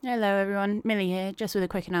Hello everyone, Millie here, just with a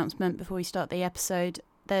quick announcement before we start the episode.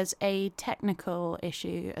 There's a technical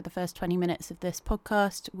issue at the first 20 minutes of this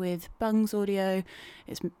podcast with Bung's audio.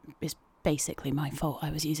 It's basically my fault. I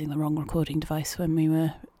was using the wrong recording device when we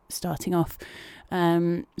were starting off.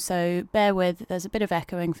 So bear with, there's a bit of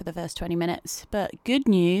echoing for the first 20 minutes. But good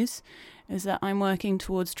news is that I'm working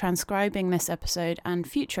towards transcribing this episode and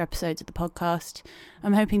future episodes of the podcast.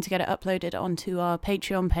 I'm hoping to get it uploaded onto our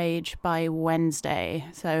Patreon page by Wednesday.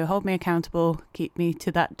 So hold me accountable, keep me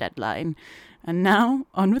to that deadline. And now,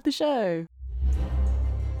 on with the show.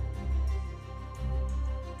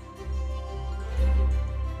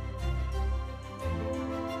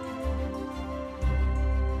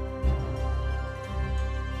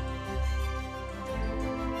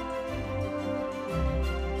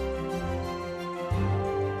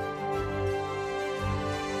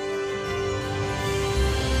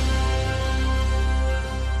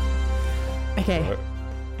 Okay,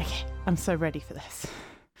 I'm so ready for this.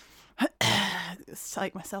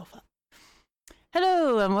 Psych myself up.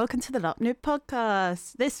 Hello and welcome to the TLNe142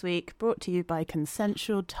 podcast. This week brought to you by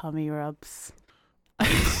Consensual Tummy Rubs.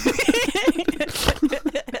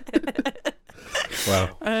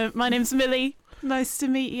 Wow. My name's Millie. Nice to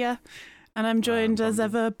meet you. And I'm joined as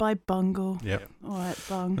ever by Bungle. Yep. All right,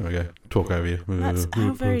 Bung. There we go. Talk over you.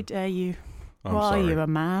 How very dare you? I'm Why sorry. are you, a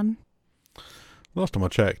man? Last time I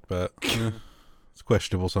checked, but it's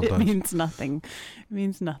questionable sometimes. It means nothing. It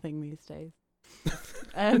means nothing these days.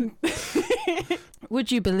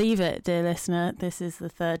 Would you believe it, dear listener? This is the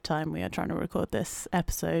third time we are trying to record this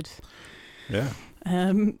episode. Yeah.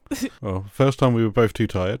 Well, first time we were both too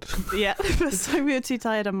tired. Yeah, first time we were too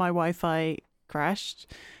tired and my Wi-Fi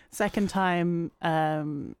crashed. Second time,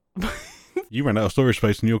 You ran out of storage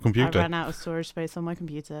space in your computer. I ran out of storage space on my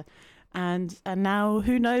computer. And now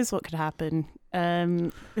who knows what could happen.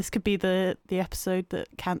 This could be the episode that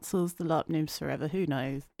cancels the TLNe142 forever. Who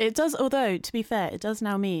knows? It does, although, to be fair, it does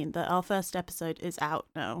now mean that our first episode is out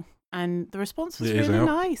now. And the response was really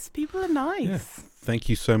nice. People are nice. Yeah. Thank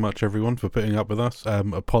you so much, everyone, for putting up with us.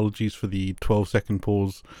 Apologies for the 12-second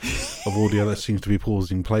pause of audio that seems to be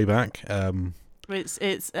pausing playback.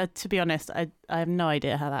 It's to be honest, I have no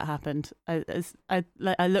idea how that happened. I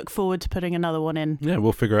look forward to putting another one in. Yeah,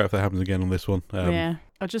 we'll figure out if that happens again on this one. Yeah,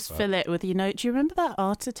 I'll just fill it with, do you remember that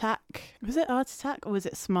Art Attack? Was it Art Attack or was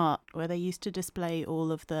it Smart, where they used to display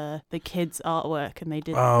all of the kids' artwork and they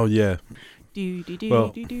did... Oh, yeah. Do.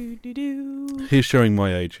 He's showing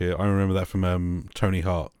my age here. I remember that from Tony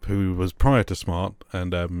Hart, who was prior to Smart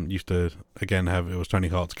and used to, again, it was Tony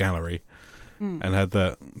Hart's gallery. And had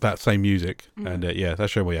that same music. And yeah,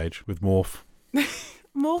 that showed my age with Morph.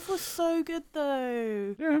 Morph was so good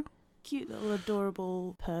though. Yeah. Cute little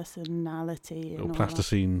adorable personality. Little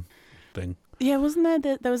plasticine thing. Yeah, wasn't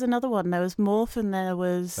there? There was another one. There was Morph and there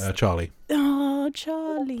was... Charlie. Oh,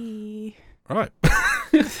 Charlie. Right.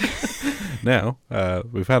 Now,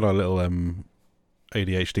 we've had our little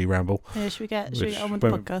ADHD ramble. Yeah, should we get on with the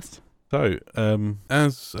podcast? So,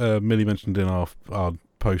 as Millie mentioned in our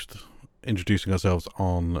post introducing ourselves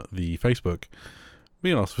on the Facebook,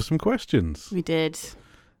 we asked for some questions. We did.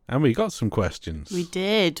 And we got some questions. We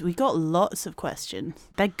did. We got lots of questions.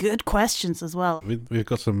 They're good questions as well. We've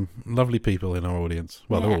got some lovely people in our audience.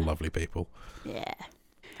 Well, they're all lovely people. Yeah.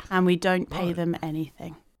 And we don't pay them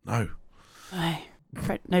anything. No.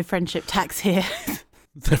 No friendship tax here.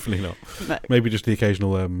 Definitely not. No. Maybe just the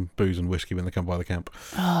occasional booze and whiskey when they come by the camp.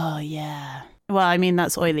 Oh, yeah. Well, I mean,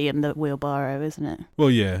 that's Oily in the wheelbarrow, isn't it? Well,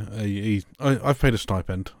 yeah. I've paid a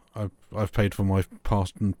stipend. I've paid for my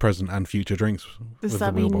past and present and future drinks. Does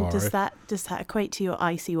that mean, does that equate to your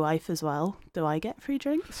icy wife as well? Do I get free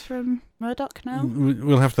drinks from Murdoch now?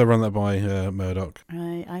 We'll have to run that by Murdoch.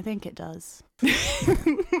 I think it does.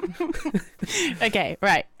 Okay,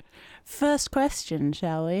 right. First question,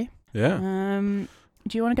 shall we? Yeah.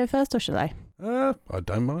 Do you want to go first or shall I? I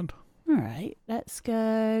don't mind. All right, let's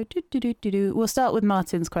go. We'll start with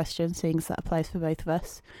Martin's question, seeing as that applies for both of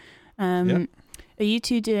us. Yep. Are you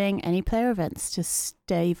two doing any player events to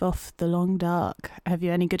stave off the long dark? Have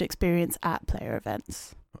you any good experience at player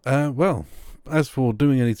events? Well, as for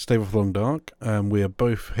doing any to stave off the long dark, we are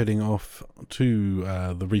both heading off to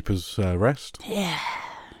the Reaper's Rest. Yeah.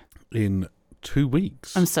 In 2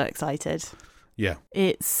 weeks. I'm so excited. Yeah.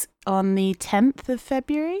 It's on the 10th of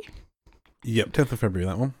February. Yep, 10th of February,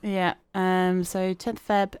 that one. Yeah. So 10th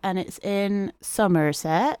Feb, and it's in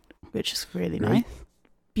Somerset, which is really nice.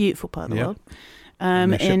 Beautiful part of the world.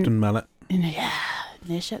 Near Shepton Mallet.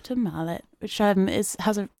 Near Shepton Mallet, which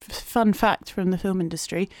has a fun fact from the film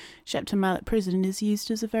industry. Shepton Mallet Prison is used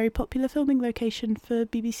as a very popular filming location for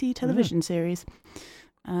BBC television series.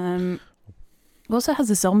 It also has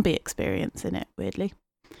a zombie experience in it, weirdly.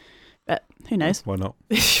 But who knows? Why not?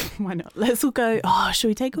 Why not? Let's all go, shall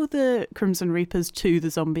we take all the Crimson Reapers to the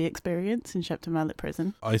zombie experience in Shepton Mallet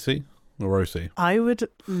Prison? Icy or OC? I would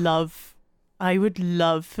love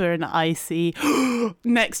for an icy.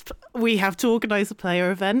 Next, we have to organise a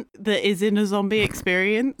player event that is in a zombie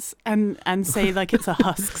experience and say like it's a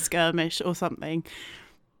husk skirmish or something.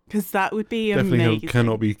 Because that would be Definitely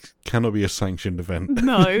amazing. cannot be a sanctioned event.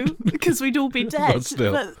 No, because we'd all be dead. But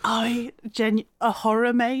still. But a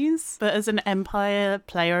horror maze, but as an Empire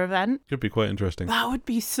player event. Could be quite interesting. That would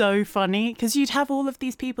be so funny, because you'd have all of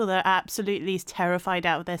these people that are absolutely terrified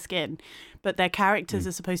out of their skin, but their characters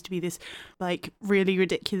are supposed to be this like really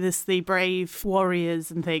ridiculously brave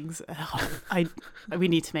warriors and things. We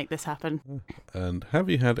need to make this happen. And have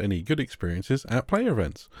you had any good experiences at player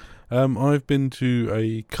events? I've been to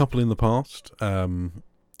a couple in the past, and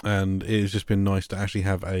it has just been nice to actually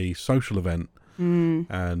have a social event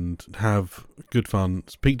and have good fun,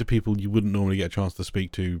 speak to people you wouldn't normally get a chance to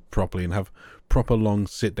speak to properly, and have proper long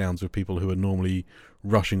sit-downs with people who are normally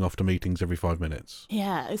rushing off to meetings every 5 minutes.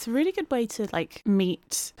 Yeah, it's a really good way to like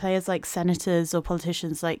meet players like senators or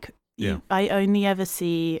politicians. Like, I only ever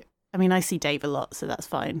see... I mean, I see Dave a lot, so that's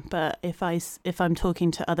fine. But if I'm talking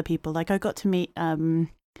to other people, like I got to meet...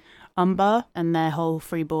 Umbar and their whole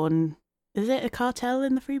Freeborn. Is it a cartel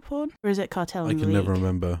in the Freeborn, or is it cartel in the League? I can never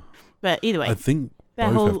remember. But either way, I think their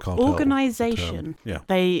both whole have cartel organisation. Yeah,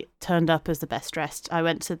 they turned up as the best dressed. I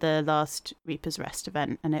went to the last Reaper's Rest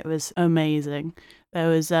event, and it was amazing. There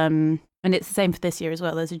was and it's the same for this year as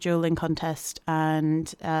well. There's a dueling contest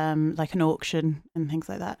and like an auction and things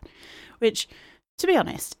like that, which, to be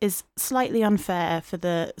honest, is slightly unfair for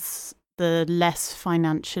the less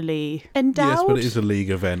financially endowed. Yes, but it is a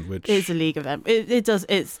league event, which it is a league event.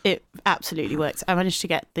 It absolutely works. I managed to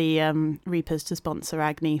get the Reapers to sponsor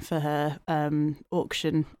Agni for her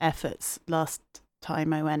auction efforts last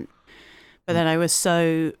time I went, but then I was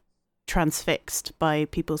so transfixed by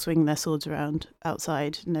people swinging their swords around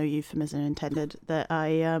outside, no euphemism intended, that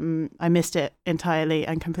I missed it entirely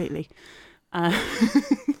and completely.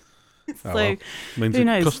 So means who it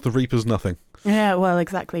knows? costs the Reapers nothing. Yeah, well,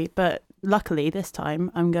 exactly. But luckily this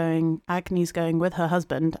time Agni's going with her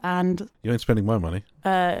husband, and You ain't spending my money.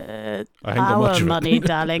 I ain't got much of it. money,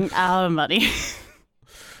 darling, our money.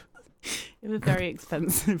 You have a very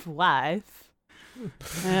expensive wife.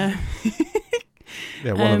 Yeah,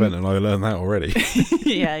 one event, and I learned that already.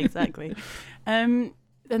 Yeah, exactly. And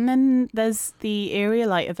then there's the Area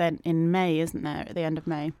Light event in May, isn't there? At the end of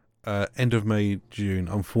May. End of May, June.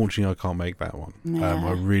 Unfortunately, I can't make that one. Yeah.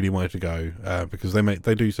 I really wanted to go because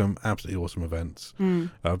they do some absolutely awesome events.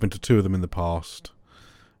 I've been to 2 of them in the past,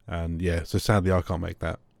 and yeah, so sadly I can't make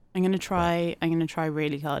that. I'm gonna try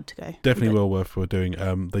really hard to go. Definitely well worth doing.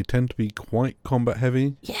 They tend to be quite combat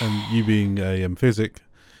heavy, and you being a physic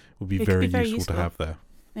would be very useful to have there.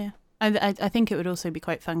 Yeah, I think it would also be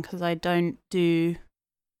quite fun because I don't do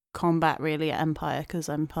combat really at Empire because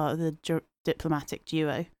I'm part of the diplomatic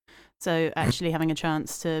duo. So actually having a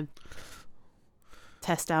chance to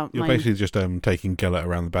test out You're basically just taking Gellert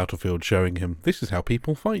around the battlefield, showing him, this is how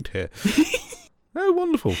people fight here. Oh,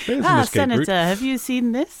 wonderful. There's an escape Senator, route. have you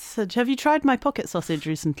seen this? Have you tried my pocket sausage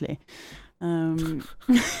recently? TM.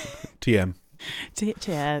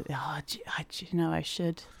 Yeah, I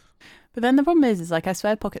should. But then the problem is like, I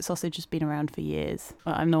swear pocket sausage has been around for years.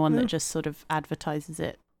 But I'm the one that just sort of advertises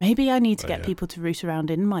it. Maybe I need to get people to root around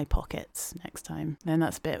in my pockets next time. Then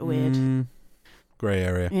that's a bit weird. Grey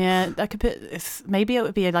area. Yeah, I could put. Maybe it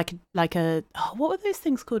would be like a. Oh, what were those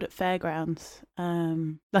things called at fairgrounds?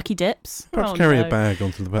 Lucky dips. Perhaps carry a bag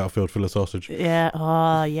onto the battlefield full of sausage. Yeah.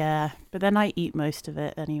 Oh, yeah. But then I eat most of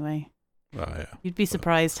it anyway. Oh yeah. You'd be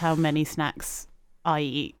surprised how many snacks I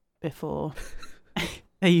eat before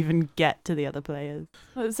they even get to the other players.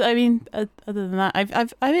 So, I mean, other than that,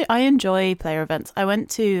 I enjoy player events. I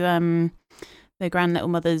went to the Grand Little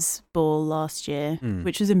Mothers Ball last year,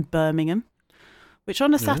 which was in Birmingham. Which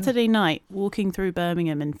on a Saturday night, walking through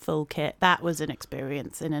Birmingham in full kit, that was an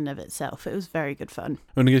experience in and of itself. It was very good fun.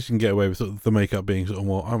 And I guess you can get away with sort of the makeup being sort of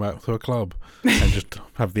more, I'm out to a club, and just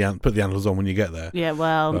have put the antlers on when you get there. Yeah,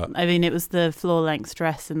 well, I mean, it was the floor-length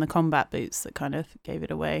dress and the combat boots that kind of gave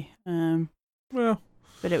it away.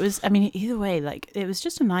 But it was, I mean, either way, like, it was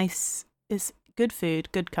just it's good food,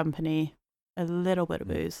 good company, a little bit of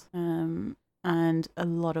booze. And a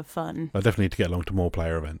lot of fun. I definitely need to get along to more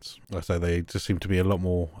player events. Like I say, they just seem to be a lot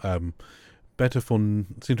more better fun,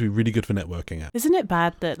 seem to be really good for networking at. Isn't it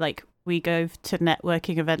bad that like we go to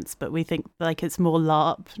networking events but we think like it's more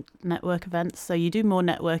LARP network events, so you do more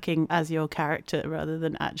networking as your character rather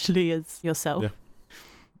than actually as yourself?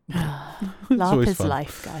 LARP is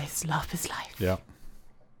life, guys. LARP is life. Yeah.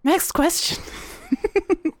 Next question.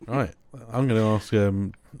 Right. I'm going to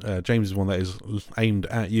ask James one that is aimed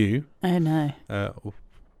at you. Oh, no.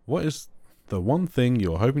 What is the one thing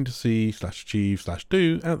you're hoping to see /achieve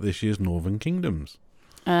 /do at this year's Northern Kingdoms?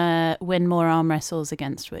 Win more arm wrestles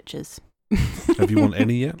against witches. Have you won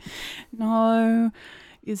any yet? No.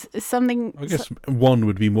 Is something... I guess one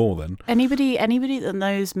would be more then. Anybody that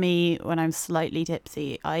knows me when I'm slightly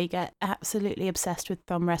tipsy, I get absolutely obsessed with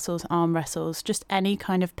thumb wrestles, arm wrestles, just any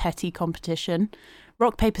kind of petty competition.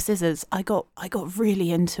 Rock, paper, scissors. I got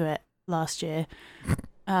really into it last year.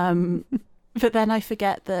 But then I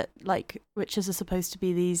forget that, like, witches are supposed to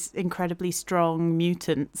be these incredibly strong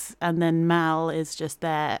mutants, and then Mal is just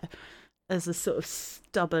there as a sort of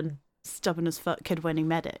stubborn as fuck kid winning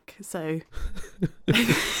medic. So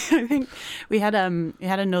I think we had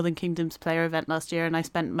a Northern Kingdoms player event last year, and I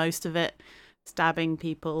spent most of it stabbing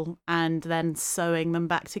people and then sewing them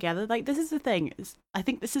back together. Like, this is the thing. I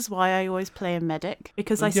think this is why I always play a medic,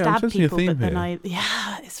 because I stab people, but then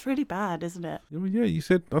it's really bad, isn't it? Well, yeah, you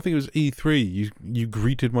said, I think it was E3, you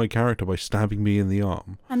greeted my character by stabbing me in the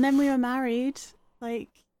arm. And then we were married. Like,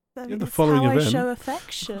 the following how event. I show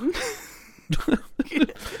affection.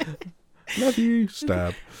 Love you,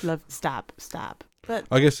 stab. Love, stab. But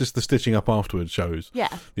I guess it's the stitching up afterwards shows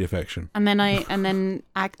the affection. And then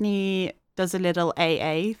Agni does a little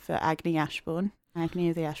AA for Agni Ashbourne, Agni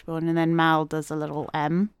of the Ashbourne, and then Mal does a little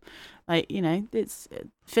M. Like, you know,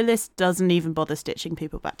 Phyllis doesn't even bother stitching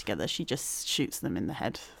people back together. She just shoots them in the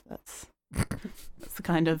head. That's the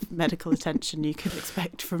kind of medical attention you could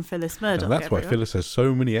expect from Phyllis Murdoch. And that's why Phyllis has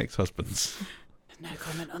so many ex-husbands. No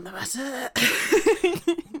comment on the matter.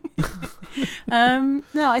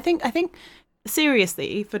 No, I think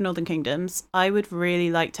seriously, for Northern Kingdoms, I would really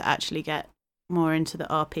like to actually get more into the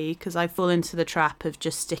RP, because I fall into the trap of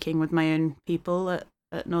just sticking with my own people at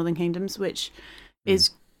Northern Kingdoms, which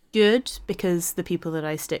is good because the people that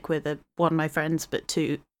I stick with are, one, my friends, but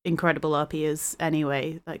two, incredible RPers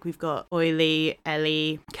anyway. Like, we've got Oily,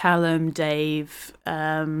 Ellie, Callum, Dave,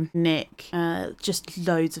 Nick, just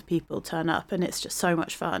loads of people turn up, and it's just so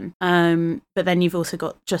much fun. But then you've also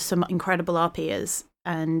got just some incredible RPers,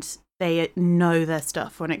 and they know their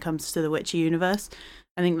stuff when it comes to the Witcher universe.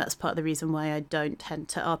 I think that's part of the reason why I don't tend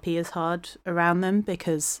to RP as hard around them,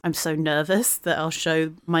 because I'm so nervous that I'll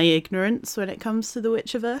show my ignorance when it comes to the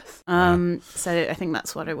Witcherverse. So I think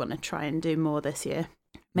that's what I want to try and do more this year.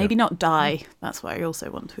 Maybe not die. That's what I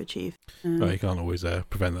also want to achieve. You can't always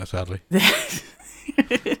prevent that, sadly.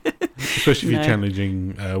 Especially if you're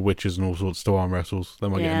challenging witches and all sorts to arm wrestles. They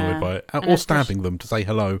might get annoyed by it. Or stabbing them to say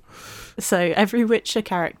hello. So every Witcher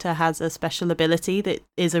character has a special ability that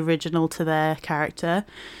is original to their character.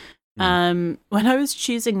 When I was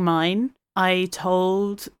choosing mine, I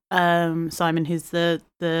told Simon, who's the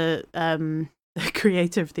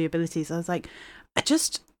creator of the abilities, I was like, I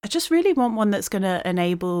just really want one that's going to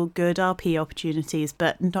enable good RP opportunities,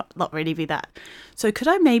 but not really be that. So could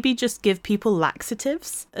I maybe just give people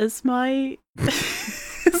laxatives as my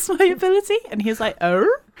as my ability? And he was like, "Oh,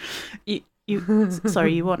 you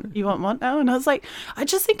want one now?" And I was like, I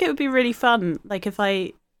just think it would be really fun, like if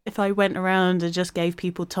I went around and just gave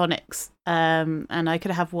people tonics, and I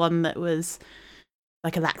could have one that was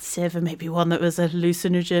like a laxative and maybe one that was a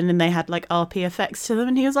hallucinogen, and they had like RP effects to them.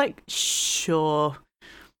 And he was like, "Sure."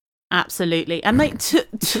 Absolutely. And like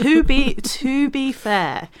to be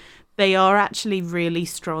fair, they are actually really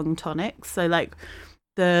strong tonics. So like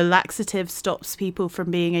the laxative stops people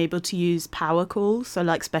from being able to use power calls, so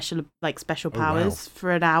like special powers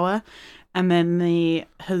for an hour, and then the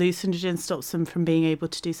hallucinogen stops them from being able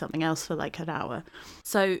to do something else for like an hour.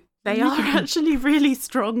 So they are actually really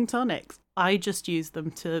strong tonics. I just use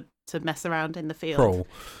them to mess around in the field. Troll.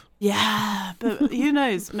 Yeah, but who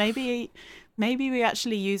knows? Maybe we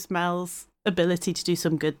actually use Mel's ability to do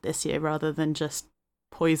some good this year rather than just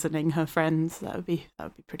poisoning her friends. That would be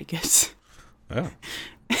pretty good. Yeah.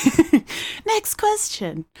 Next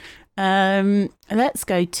question. Let's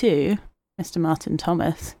go to Mr. Martin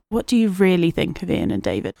Thomas. What do you really think of Ian and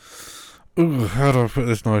David? Ooh, how do I put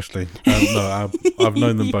this nicely? No, I've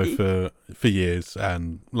known them both for years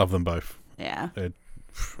and love them both. Yeah.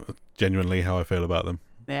 Genuinely how I feel about them.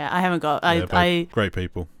 Yeah, I haven't got... great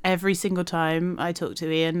people. Every single time I talk to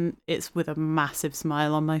Ian, it's with a massive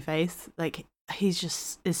smile on my face. Like, he's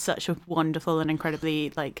just is such a wonderful and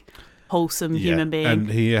incredibly, like, wholesome human being. And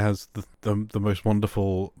he has the most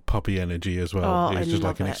wonderful puppy energy as well. He's just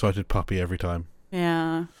like an excited puppy every time.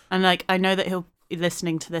 Yeah. And, like, I know that he'll be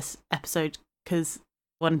listening to this episode because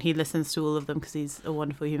one, he listens to all of them because he's a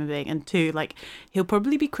wonderful human being, and two, like, he'll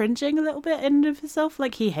probably be cringing a little bit in of himself.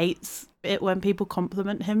 Like, he hates it when people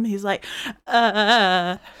compliment him. He's like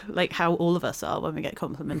how all of us are when we get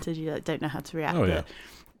complimented. You like, don't know how to react. Oh, yeah.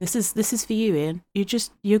 This is for you, Ian.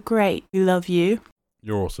 You're great. We love you.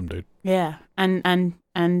 You're awesome, dude. Yeah, and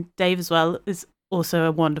Dave as well is also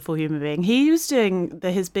a wonderful human being. He was doing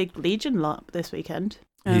his big Legion LARP this weekend.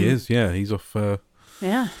 He is, yeah. He's off.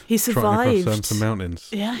 Yeah, he survived. Across some mountains.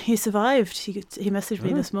 Yeah, he survived. He messaged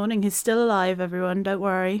me this morning. He's still alive, everyone. Don't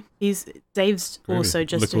worry. Dave's really? also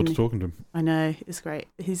just. Look forward to talking to him. I know, it's great.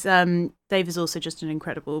 Dave is also just an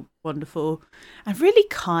incredible, wonderful, and really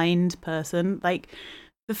kind person. Like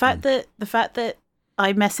the fact that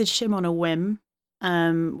I messaged him on a whim,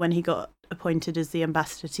 when he got appointed as the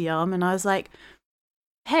ambassador to Yarm, and I was like,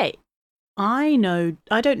 "Hey, I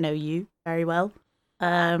don't know you very well.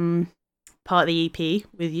 Part of the EP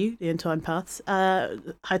with you, the Entwined Paths.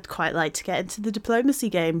 I'd quite like to get into the diplomacy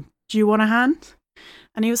game. Do you want a hand?"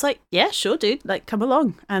 And he was like, "Yeah, sure, dude. Like, come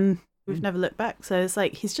along." And we've never looked back. So it's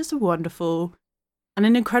like, he's just a wonderful and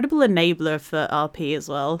an incredible enabler for RP as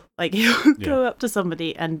well. Like, he'll go up to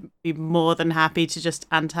somebody and be more than happy to just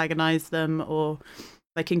antagonize them or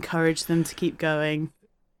like encourage them to keep going.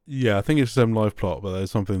 Yeah, I think it's some live plot, but there's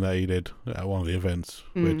something that he did at one of the events,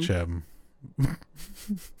 which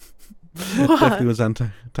definitely was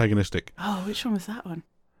antagonistic. Oh, which one was that one?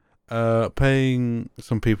 Paying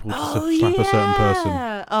some people to slap a certain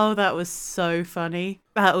person. Oh, that was so funny.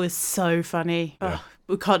 That was so funny. Yeah. Oh,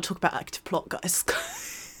 we can't talk about active plot, guys.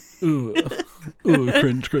 Ooh,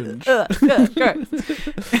 cringe. Gross.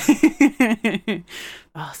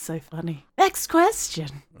 Oh, so funny. Next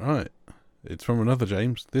question. Right. It's from another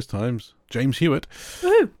James, this time's James Hewitt.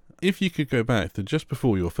 Woo. If you could go back to just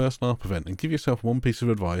before your first LARP event and give yourself one piece of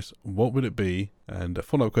advice, what would it be? And a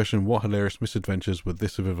follow-up question, what hilarious misadventures would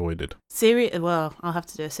this have avoided? Well, I'll have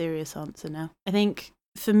to do a serious answer now. I think,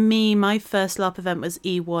 for me, my first LARP event was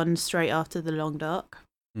E1 straight after the Long Dark.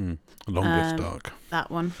 Longest Dark.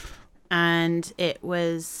 That one. And I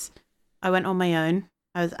went on my own.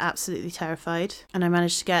 I was absolutely terrified. And I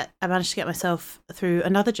managed to get myself through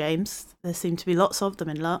another James. There seemed to be lots of them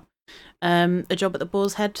in LARP. A job at the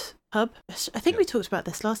Boar's Head pub. I think we talked about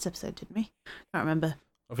this last episode, didn't we? Can't remember.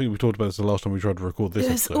 I think we talked about this the last time we tried to record this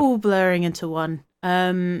episode. It's all blurring into one.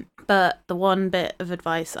 But the one bit of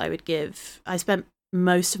advice I would give, I spent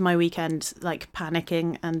most of my weekend like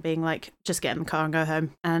panicking and being like, just get in the car and go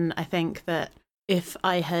home. And I think that if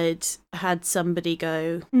I had somebody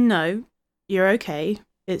go, "No, you're okay.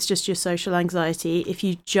 It's just your social anxiety. If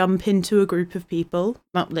you jump into a group of people,"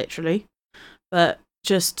 not literally, but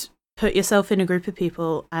just put yourself in a group of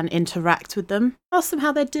people and interact with them. Ask them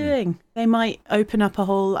how they're doing. They might open up a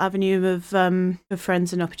whole avenue of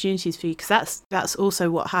friends and opportunities for you. Because that's also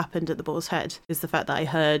what happened at the Boar's Head, is the fact that I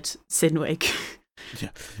heard Sinwig. Yeah,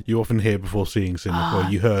 you often hear before seeing Sinwig, or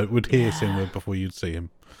you would hear Sinwig before you'd see him.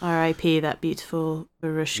 R.I.P. that beautiful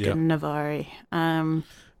Barushkin Navari.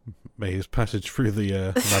 May his passage through the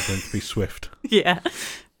labyrinth be swift. Yeah,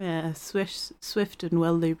 swift and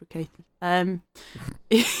well lubricated. No,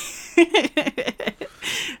 I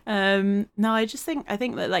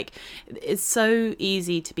think that like it's so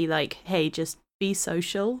easy to be like, hey, just be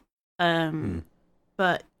social.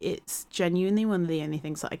 But it's genuinely one of the only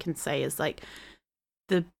things that I can say is like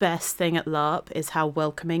the best thing at LARP is how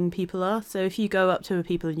welcoming people are. So if you go up to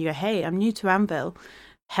people and you go, "Hey, I'm new to Anvil,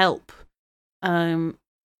 help,"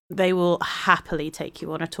 they will happily take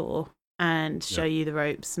you on a tour and show you the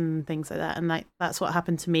ropes and things like that. And like that's what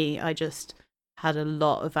happened to me. I just had a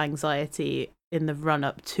lot of anxiety in the run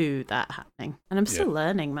up to that happening, and I'm still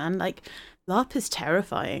learning, man. Like LARP is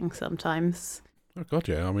terrifying sometimes. Oh god,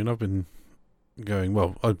 yeah. I mean, I've been going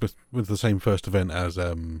with the same first event as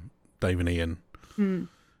Dave and Ian.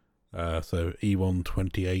 So E1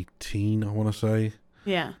 2018, I want to say.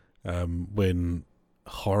 Yeah. When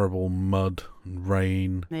horrible mud and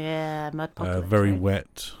rain. Yeah, mud pockets. Very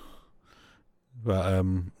wet. But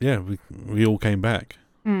we all came back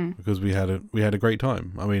because we had a great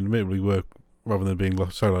time. I mean, admittedly, rather than being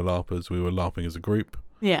solo LARPers, we were LARPing as a group.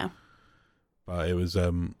 Yeah. But it was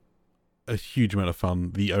a huge amount of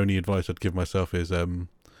fun. The only advice I'd give myself is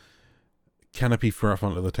canopy for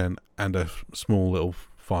front of the tent and a small little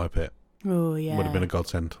fire pit. Oh yeah, would have been a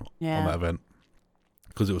godsend on that event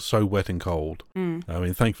because it was so wet and cold. I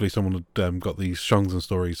mean, thankfully someone had got these Shongs and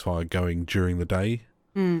Stories fire going during the day.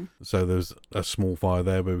 So there's a small fire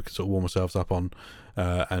there where we could sort of warm ourselves up on.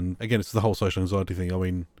 And again, it's the whole social anxiety thing. I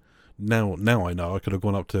mean, now I know I could have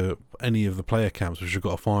gone up to any of the player camps which have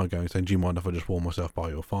got a fire going saying, "Do you mind if I just warm myself by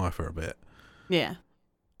your fire for a bit?" Yeah.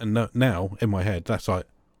 And now, in my head, that's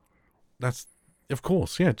of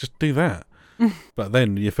course, yeah, just do that. But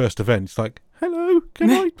then your first event, it's like, hello,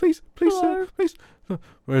 can I, please, sir, please.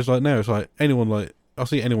 Whereas like now, it's like anyone, like, I'll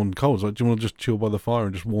see anyone cold, it's like, do you want to just chill by the fire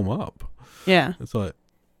and just warm up? Yeah. It's like,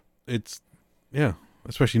 yeah,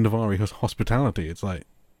 especially Navari hospitality. It's like,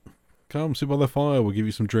 come sit by the fire, we'll give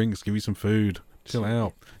you some drinks, give you some food, chill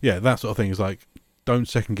out. Yeah, that sort of thing is like, don't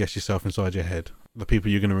second guess yourself inside your head. The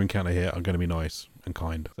people you're going to encounter here are going to be nice and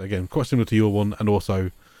kind. So again, quite similar to your one, and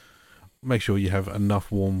also make sure you have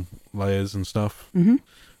enough warm layers and stuff. Mm-hmm.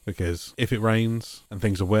 Because if it rains and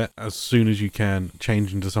things are wet, as soon as you can,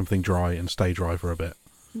 change into something dry and stay dry for a bit.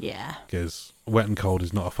 Yeah. Because wet and cold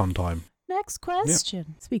is not a fun time. Next question.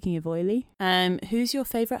 Yep. Speaking of oily, who's your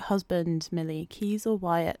favourite husband, Millie? Keys or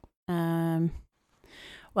Wyatt? Well,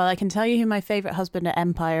 I can tell you who my favourite husband at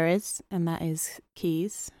Empire is, and that is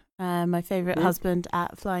Keys. My favourite husband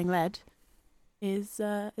at Flying Lead is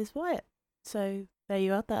Wyatt. So there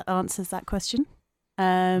you are. That answers that question.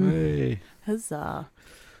 Hey. Huzzah.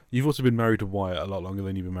 You've also been married to Wyatt a lot longer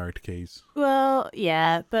than you've been married to Keys. Well,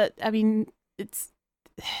 yeah, but I mean,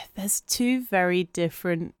 there's two very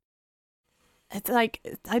different. It's like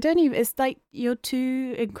it's like you're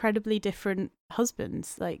two incredibly different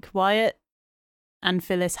husbands. Like Wyatt and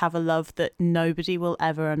Phyllis have a love that nobody will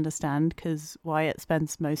ever understand because Wyatt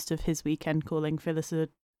spends most of his weekend calling Phyllis a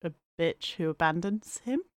bitch who abandons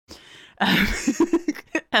him.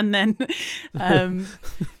 And then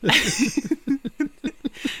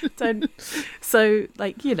so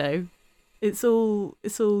like, you know, it's all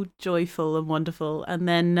joyful and wonderful, and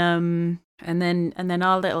then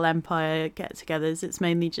our little Empire get-togethers, it's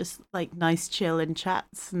mainly just like nice chill and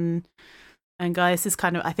chats, and Gaius is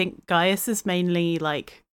kind of, I think Gaius is mainly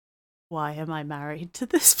like, why am I married to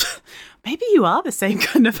this? Maybe you are the same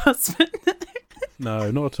kind of husband.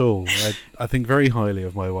 No, not at all. I think very highly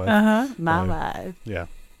of my wife. My wife. Yeah,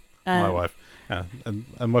 my wife. Yeah, and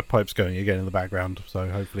my pipe's going again in the background, so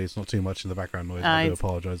hopefully it's not too much in the background noise. I do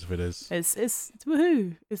apologise if it is. It's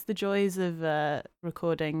woohoo! It's the joys of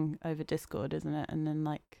recording over Discord, isn't it? And then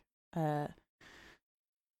like a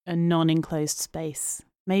non-enclosed space.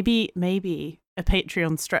 Maybe a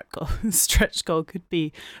Patreon stretch goal could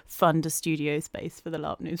be fund a studio space for the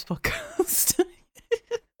LARP News podcast.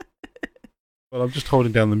 Well, I'm just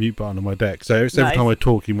holding down the mute button on my deck, so every time I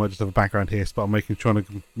talk, you might just have a background hiss, but I'm trying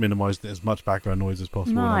to minimise as much background noise as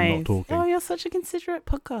possible when I'm not talking. Oh, you're such a considerate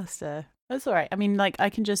podcaster. That's all right. I mean, like,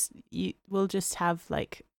 we'll just have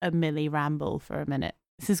like a Millie ramble for a minute.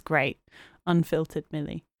 This is great. Unfiltered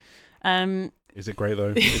Millie. Is it great,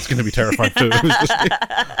 though? It's going to be terrifying.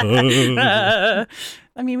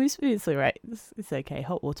 I mean, it's all right. It's okay.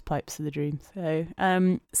 Hot water pipes are the dream. So,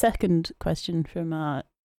 second question from our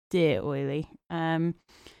dear Oily.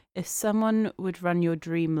 If someone would run your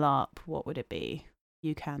dream LARP, what would it be?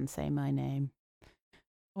 You can say my name.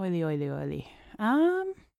 Oily. I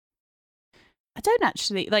don't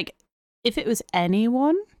actually, like, if it was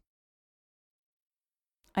anyone,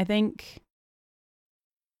 I think,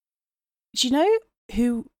 do you know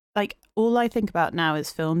who, like, all I think about now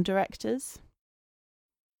is film directors.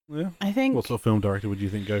 Yeah. I think. What sort of film director would you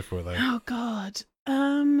think go for, though? Oh, God.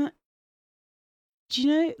 Do you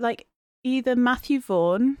know, like, either Matthew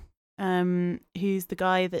Vaughn, who's the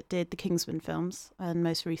guy that did the Kingsman films and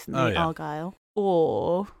most recently Argyle,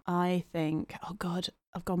 or I think, oh God,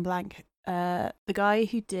 I've gone blank. The guy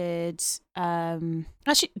who did,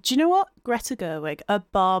 actually, do you know what? Greta Gerwig, a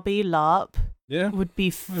Barbie LARP would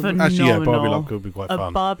be phenomenal. Actually, yeah, Barbie LARP would be quite fun.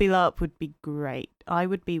 A Barbie LARP would be great. I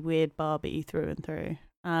would be weird Barbie through and through.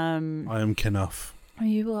 I am Knuff.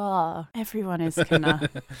 You are. Everyone is Knuff.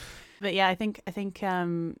 But yeah, I think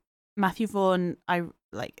Matthew Vaughn,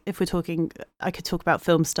 if we're talking, I could talk about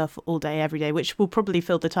film stuff all day, every day, which will probably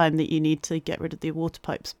fill the time that you need to get rid of the water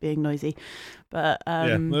pipes being noisy. But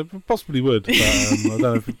yeah, possibly would. But, I don't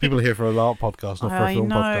know if people are here for a LARP podcast, not for a film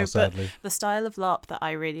podcast, sadly. But the style of LARP that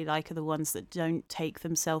I really like are the ones that don't take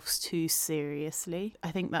themselves too seriously. I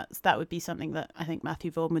think that would be something that I think Matthew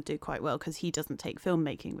Vaughn would do quite well because he doesn't take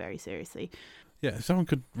filmmaking very seriously. Yeah, if someone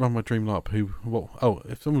could run my dream LARP,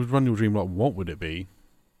 if someone would run your dream LARP, what would it be?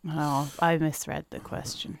 Oh, I misread the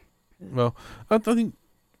question. Well, I think,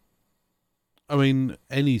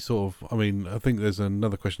 any sort of, I think there's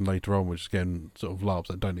another question later on, which is again, sort of LARPs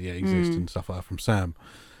that don't yet exist and stuff like that from Sam.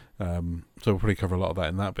 So we'll probably cover a lot of that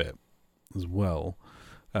in that bit as well.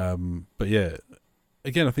 But yeah,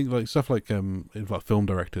 again, I think like stuff like film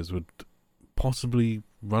directors would possibly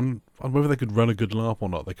run, whether they could run a good LARP or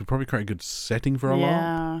not, they could probably create a good setting for a LARP.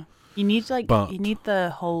 Yeah. You need the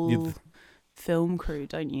whole film crew,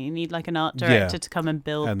 don't you? You need like an art director to come and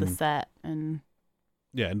build the set, and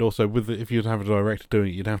Yeah, and also if you'd have a director doing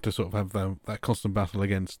it, you'd have to sort of have that constant battle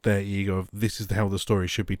against their ego of this is how the story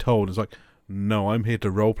should be told. It's like, no, I'm here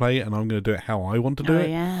to roleplay and I'm going to do it how I want to do it.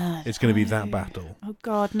 Yeah. It's going to be that battle. Oh,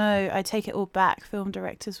 God, no. I take it all back. Film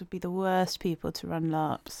directors would be the worst people to run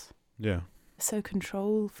LARPs. Yeah. So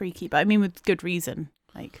control freaky, but I mean with good reason.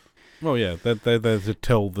 Like, well, yeah, they're there to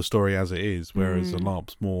tell the story as it is, whereas a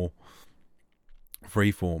LARP's more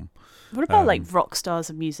freeform. What about like rock stars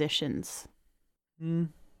and musicians?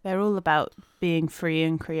 They're all about being free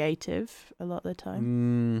and creative a lot of the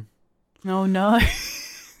time. Oh no.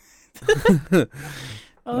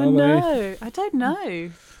 Oh no. I don't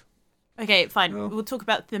know. Okay, fine. Well, we'll talk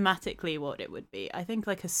about thematically what it would be. I think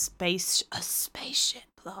like a spaceship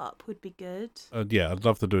LARP would be good. Yeah, I'd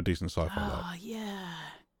love to do a decent sci-fi LARP. Oh yeah.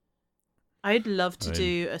 I'd love to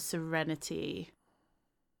do a Serenity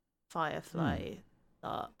Firefly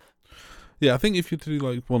LARP. Yeah, I think if you do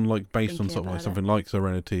like one like based on sort of like something like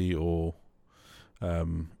Serenity or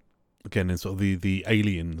again in sort of the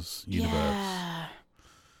Aliens universe. Yeah.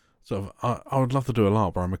 Sort of I would love to do a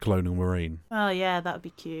LARP where I'm a colonial marine. Oh yeah, that would be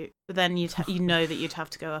cute. But then you'd that you'd have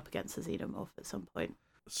to go up against a xenomorph at some point.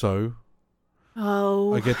 So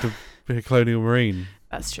I get to be a colonial marine.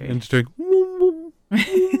 That's true. And just doing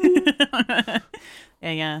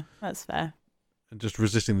yeah, that's fair. And just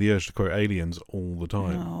resisting the urge to quote Aliens all the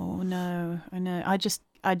time. Oh no, I know. I just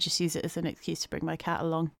use it as an excuse to bring my cat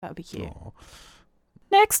along. That would be cute. Aww.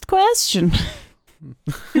 Next question.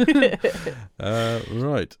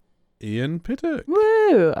 Right. Ian Pittock.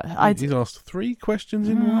 Woo! He's asked 3 questions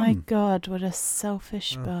in one. Oh my God, what a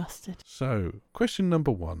selfish bastard. So, question number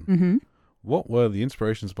 1. Mm-hmm. What were the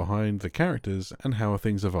inspirations behind the characters and how have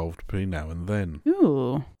things evolved between now and then?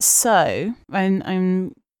 Ooh. So,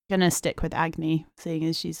 I'm going to stick with Agni, seeing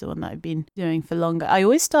as she's the one that I've been doing for longer. I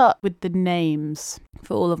always start with the names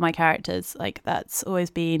for all of my characters. Like, that's always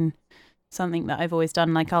been something that I've always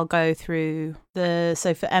done. Like, I'll go through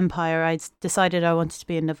so for Empire, I decided I wanted to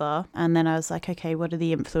be a Navarre, and then I was like, okay, what are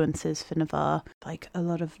the influences for Navarre? Like a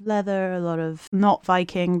lot of leather, a lot of not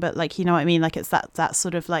Viking, but like, you know what I mean? Like it's that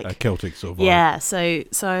sort of like a Celtic sort of vibe. Yeah. So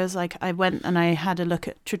I was like, I went and I had a look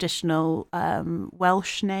at traditional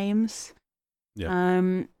Welsh names. Yeah.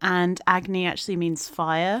 And Agni actually means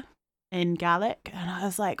fire in Gaelic, and I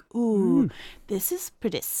was like, ooh, this is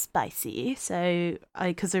pretty spicy. So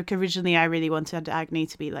because originally I really wanted Agni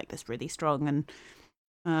to be like this really strong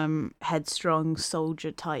and headstrong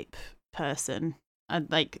soldier type person,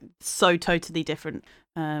 and like so totally different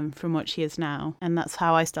from what she is now. And that's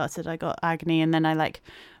how I started. I got Agni, and then I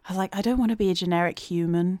was like, I don't want to be a generic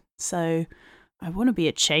human, so I want to be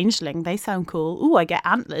a changeling. They sound cool. Ooh, I get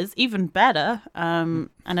antlers, even better. And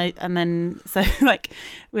then so like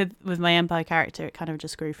with my Empire character, it kind of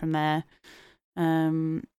just grew from there.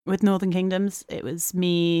 With Northern Kingdoms, it was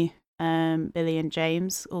me, Billy, and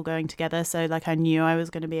James all going together. So like I knew I was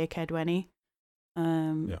going to be a Kedwenny.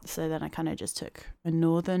 So then I kind of just took a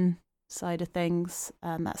northern side of things,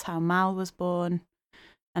 and that's how Mal was born.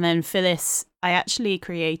 And then Phyllis, I actually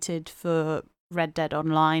created for Red Dead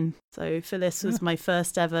Online. So Phyllis was my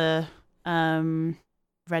first ever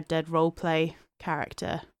Red Dead roleplay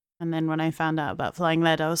character. And then when I found out about Flying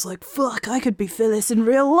Lead, I was like, fuck, I could be Phyllis in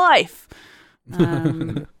real life.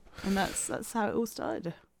 And that's how it all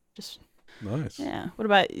started. Just nice. Yeah. What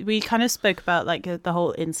about, we kind of spoke about like the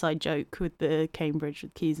whole inside joke with the Cambridge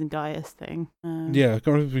with Keys and Gaius thing. Yeah, I can't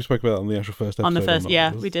remember if we spoke about that on the actual first episode. On the first,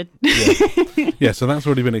 yeah, we did. Yeah, so that's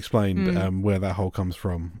already been explained, where that whole comes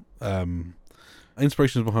from.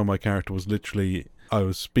 Inspirations behind my character was literally, I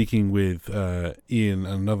was speaking with Ian and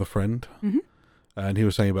another friend, and he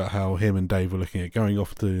was saying about how him and Dave were looking at going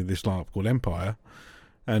off to this LARP called Empire.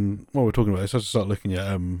 And while we're talking about this, I just started looking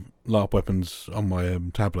at LARP weapons on my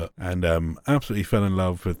tablet, and absolutely fell in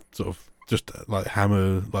love with sort of just like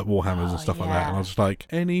warhammers and stuff like that. And I was just like,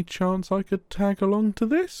 any chance I could tag along to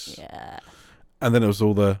this? Yeah. And then it was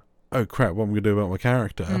all oh crap, what am I going to do about my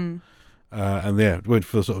character? And yeah, went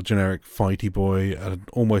for the sort of generic fighty boy.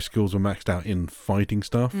 All my skills were maxed out in fighting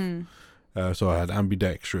stuff. So I had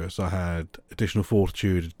ambidextrous, I had additional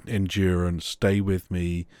fortitude, endurance, stay with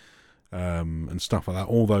me, and stuff like that.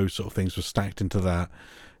 All those sort of things were stacked into that.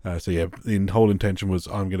 So yeah, the whole intention was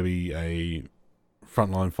I'm going to be a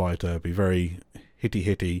frontline fighter, be very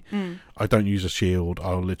hitty. I don't use a shield.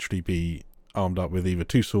 I'll literally be armed up with either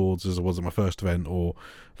 2 swords, as it was at my first event, or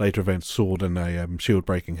later events, sword and a shield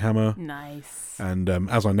breaking hammer. Nice. And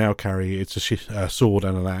as I now carry, it's a sword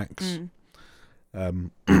and an axe.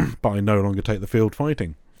 But I no longer take the field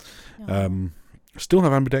fighting. Still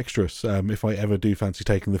have ambidextrous if I ever do fancy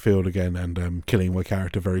taking the field again and killing my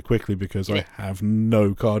character very quickly because I have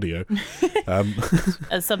no cardio.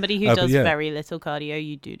 As somebody who does very little cardio,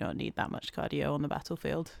 you do not need that much cardio on the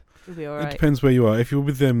battlefield. You'll be all right. It depends where you are. If you're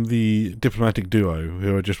with them, the diplomatic duo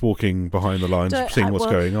who are just walking behind the lines, seeing what's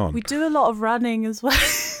going on. We do a lot of running as well.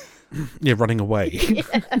 Yeah, running away.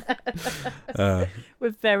 We're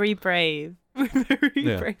very brave. We're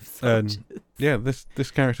very brave soldiers.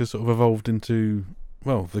 This character sort of evolved into,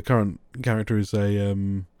 well, the current character is a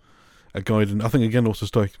guide, and I think again also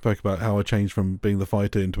spoke about how I changed from being the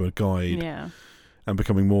fighter into a guide, and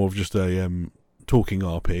becoming more of just a talking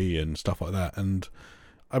RP and stuff like that. And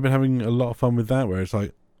I've been having a lot of fun with that, where it's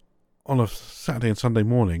like on a Saturday and Sunday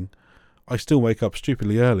morning, I still wake up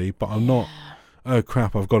stupidly early, but I'm not. Oh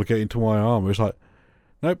crap! I've got to get into my armor. It's like,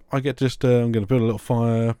 nope. I get just. I'm going to build a little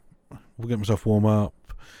fire. We'll get myself warm up.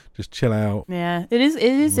 Just chill out. Yeah, it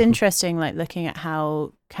is interesting, like looking at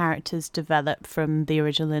how characters develop from the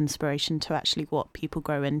original inspiration to actually what people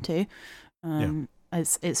grow into.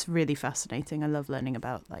 It's really fascinating. I love learning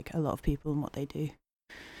about like a lot of people and what they do.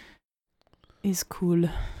 It's cool.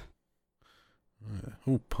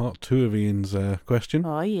 Part 2 of Ian's question.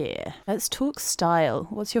 Oh yeah, let's talk style.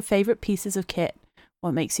 What's your favourite pieces of kit?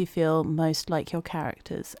 What makes you feel most like your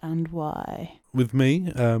characters and why? With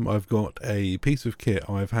me, I've got a piece of kit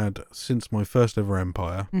I've had since my first ever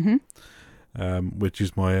Empire, which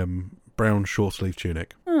is my brown short sleeve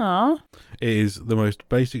tunic. Aww. It is the most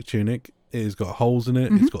basic tunic. It has got holes in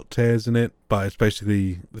it. It's got tears in it, but it's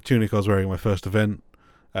basically the tunic I was wearing at my first event.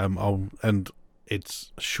 And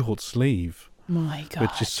it's short sleeve. My God.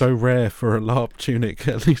 Which is so rare for a LARP tunic,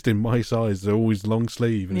 at least in my size. They're always long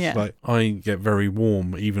sleeve. And it's like, I get very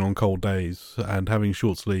warm even on cold days, and having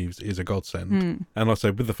short sleeves is a godsend. And I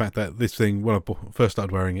say, with the fact that this thing, when I first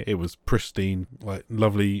started wearing it, it was pristine, like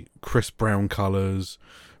lovely crisp brown colours,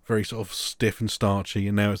 very sort of stiff and starchy,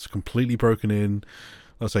 and now it's completely broken in.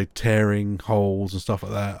 Let's say tearing holes and stuff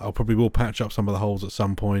like that. I'll probably will patch up some of the holes at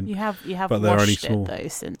some point. You have but they're only small. It though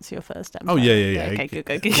since your first Empire. Oh yeah. Okay,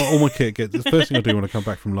 good. Well, all my kit gets. The first thing I do when I come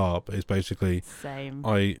back from LARP is basically Same.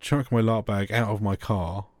 I chuck my LARP bag out of my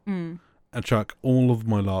car and chuck all of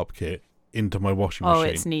my LARP kit into my washing machine. Oh,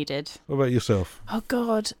 it's needed. What about yourself? Oh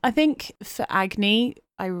God, I think for Agni,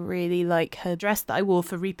 I really like her dress that I wore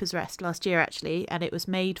for Reaper's Rest last year, actually, and it was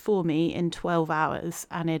made for me in 12 hours,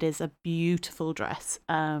 and it is a beautiful dress.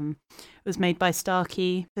 It was made by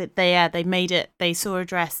Starkey. But they made it. They saw a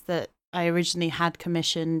dress that I originally had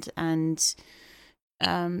commissioned, and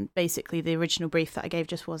basically the original brief that I gave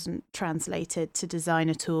just wasn't translated to design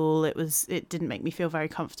at all. It didn't make me feel very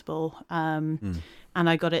comfortable, and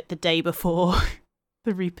I got it the day before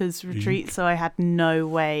the Reaper's retreat, so I had no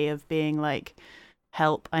way of being like,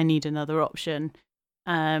 help, I need another option.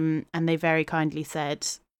 And they very kindly said,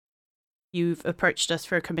 you've approached us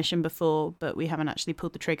for a commission before, but we haven't actually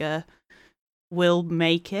pulled the trigger. We'll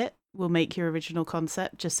make it. We'll make your original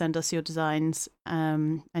concept. Just send us your designs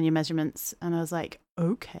and your measurements. And I was like,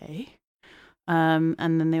 okay. And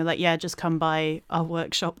then they were like, yeah, just come by our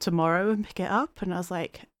workshop tomorrow and pick it up. And I was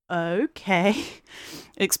like, okay.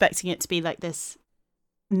 Expecting it to be like this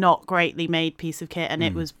not greatly made piece of kit. And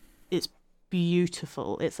it's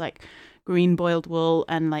beautiful. It's like green boiled wool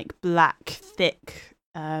and like black thick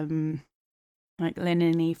like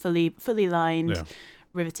linen-y, fully lined,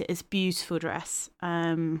 riveted. It's a beautiful dress.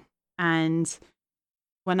 And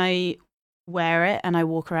when I wear it and I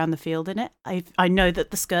walk around the field in it, I know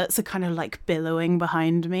that the skirts are kind of like billowing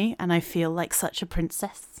behind me, and I feel like such a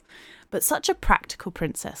princess, but such a practical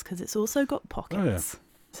princess because it's also got pockets.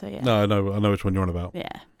 So yeah. No, I know which one you're on about.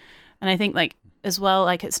 Yeah, and I think like as well,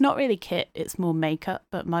 like it's not really kit, it's more makeup,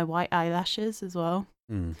 but my white eyelashes as well.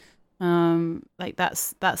 Like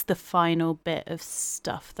that's the final bit of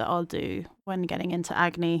stuff that I'll do when getting into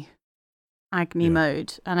Agni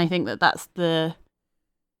mode, and I think that's the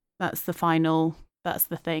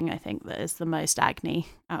thing I think that is the most Agni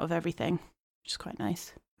out of everything, which is quite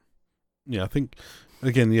nice. Yeah, I think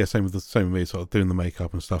again, same with me, sort of doing the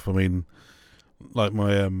makeup and stuff. I mean, like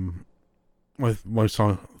my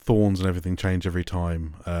thorns and everything change every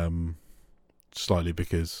time, slightly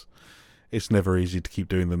because it's never easy to keep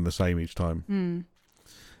doing them the same each time.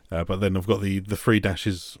 But then I've got the 3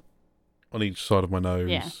 dashes on each side of my nose.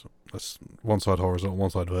 Yeah. That's one side horizontal, one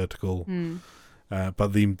side vertical.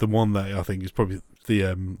 But the one that I think is probably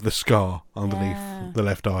the scar underneath the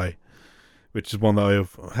left eye, which is one that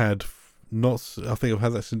I've had I think I've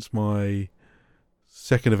had that since my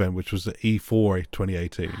second event, which was the E4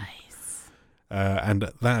 2018. Nice. And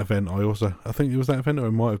at that event, I think it was that event, or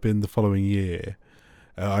it might have been the following year.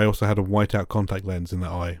 I also had a whiteout contact lens in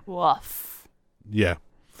that eye. Woof. Yeah.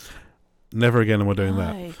 Never again am I doing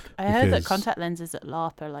that. I heard that contact lenses at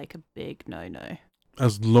LARP are like a big no-no.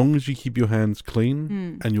 As long as you keep your hands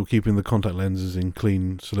clean and you're keeping the contact lenses in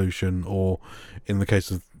clean solution, or in the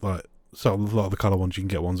case of like so a lot of the colour ones, you can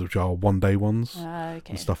get ones which are 1 day ones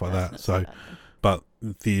and stuff like that. So, but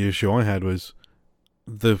the issue I had was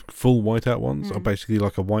the full whiteout ones are basically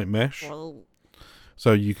like a white mesh. Whoa.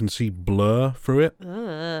 So you can see blur through it.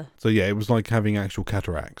 Ugh. So yeah, it was like having actual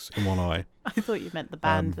cataracts in one eye. I thought you meant the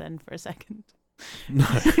band then for a second. No.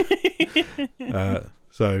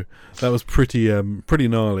 So that was pretty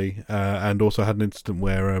gnarly, and also had an incident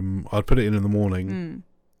where I'd put it in the morning,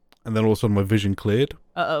 and then all of a sudden my vision cleared.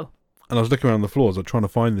 Uh-oh. And I was looking around the floors, like trying to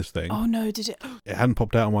find this thing. Oh no, did it? It hadn't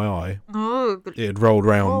popped out of my eye. Oh. It had rolled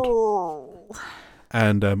round. Oh.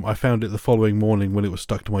 And I found it the following morning when it was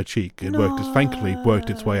stuck to my cheek. It thankfully worked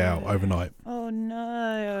its way out overnight. Oh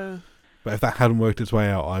no. But if that hadn't worked its way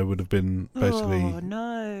out, I would have been basically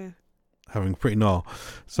having pretty gnar.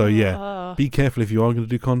 So yeah, be careful if you are going to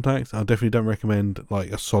do contacts. I definitely don't recommend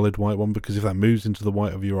like a solid white one, because if that moves into the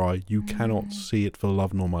white of your eye, you cannot see it for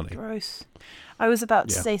love nor money. Gross. I was about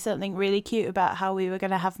to say something really cute about how we were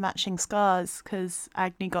going to have matching scars because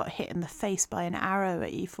Agni got hit in the face by an arrow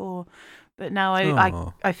at E4. But now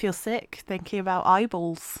I feel sick thinking about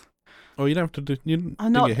eyeballs. Oh, you don't have to do. You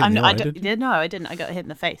I'm not. Get hit in the eye, did you? No, I didn't. I got hit in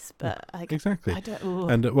the face, but exactly. I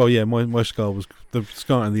don't. And my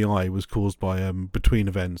scar in the eye was caused by between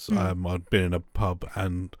events. I'd been in a pub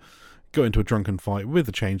and got into a drunken fight with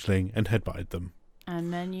a changeling and headbutted them.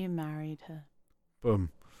 And then you married her. Boom.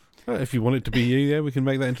 If you want it to be you, we can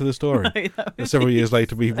make that into the story. No, several years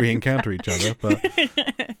later, we re-encounter each other. But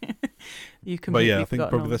but I think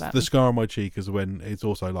probably the scar on my cheek is when it's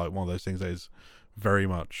also like one of those things that is very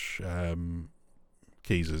much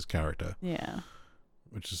Keys's character. Yeah.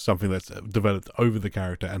 Which is something that's developed over the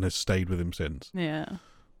character and has stayed with him since. Yeah.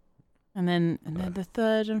 And then the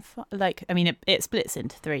third and it splits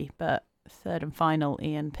into 3, but third and final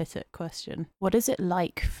Ian Pittett question. What is it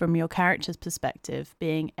like from your character's perspective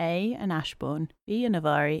being A, an Ashbourne, B, a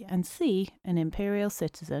Navari, and C, an Imperial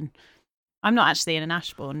citizen? I'm not actually in an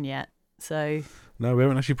Ashbourne yet, so... No, we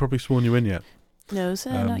haven't actually probably sworn you in yet. No,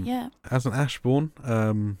 sir, not yet. As an Ashbourne,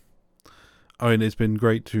 it's been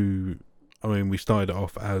great to... we started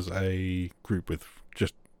off as a group with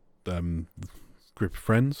just group of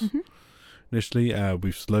friends. Mm-hmm. Initially,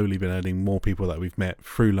 we've slowly been adding more people that we've met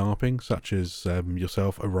through LARPing, such as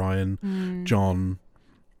yourself, Orion, John.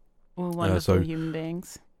 All wonderful human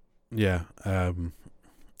beings. Yeah.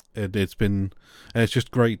 It's been... And it's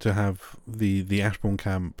just great to have the Ashbourne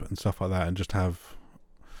camp and stuff like that, and just have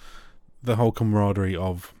the whole camaraderie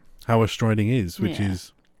of how striding is, which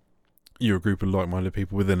is you're a group of like-minded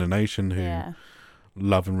people within a nation who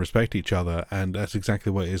love and respect each other, and that's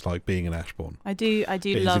exactly what it is like being an Ashbourne. I do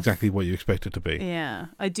it's love... exactly what you expect it to be. Yeah.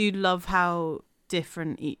 I do love how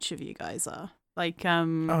different each of you guys are. Like,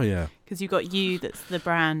 oh yeah. Because you've got you that's the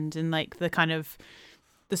brand, and like the kind of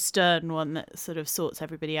the stern one that sort of sorts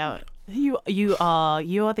everybody out. You are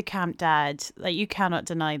the camp dad. Like, you cannot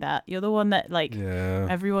deny that. You're the one that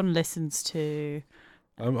everyone listens to.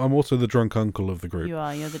 I'm also the drunk uncle of the group.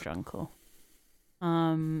 You're the drunkle.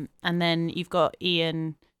 And then you've got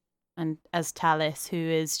Ian and as Talis, who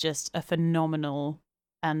is just a phenomenal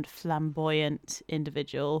and flamboyant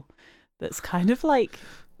individual. That's kind of like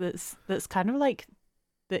the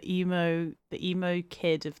emo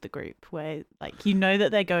kid of the group, where like that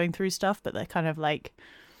they're going through stuff, but they're kind of like...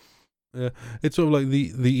 Yeah, it's sort of like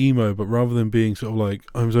the emo, but rather than being sort of like,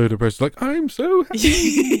 I'm so depressed, like, I'm so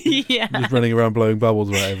happy. Yeah. Just running around blowing bubbles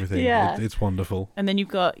about everything. Yeah. It's wonderful. And then you've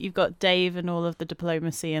got Dave and all of the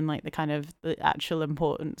diplomacy and like the kind of the actual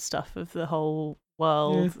important stuff of the whole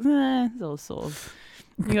world. Yeah. It's all sort of...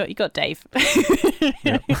 You got Dave.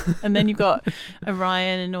 Yep. And then you've got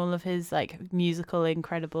Orion and all of his like musical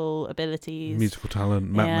incredible abilities, musical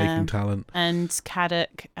talent, map making talent, and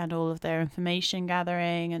Caddock and all of their information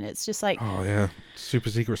gathering, and it's just like, oh yeah,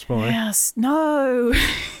 super secret spy. Yes, no,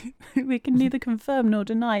 we can neither confirm nor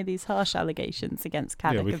deny these harsh allegations against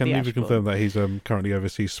Caddock. Yeah, we can neither confirm that he's currently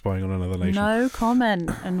overseas spying on another nation. No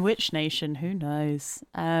comment. And which nation? Who knows?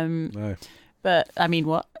 No. But I mean,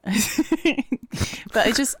 what? But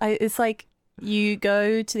it's like you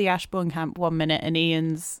go to the Ashbourne camp 1 minute and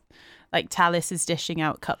Ian's like Talis is dishing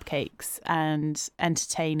out cupcakes and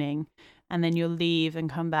entertaining, and then you'll leave and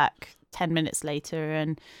come back 10 minutes later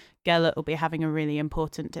and Gellert will be having a really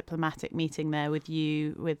important diplomatic meeting there with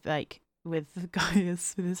you, with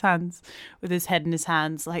Gaius with his head in his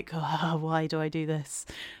hands, like, oh, why do I do this?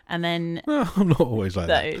 And then I'm not always like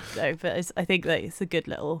that. No, but I think that it's a good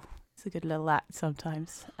little It's a good little act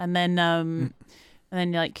sometimes. And then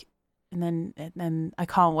I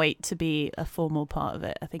can't wait to be a formal part of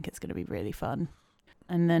it. I think it's going to be really fun.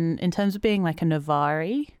 And then in terms of being like a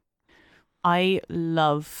Navari, I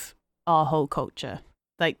love our whole culture.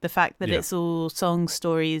 Like the fact that it's all songs,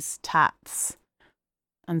 stories, tats,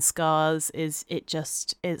 and scars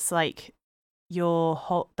it's like your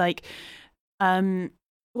whole, like,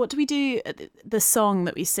 what do we do? The song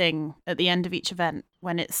that we sing at the end of each event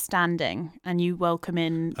when it's standing and you welcome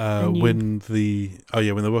in when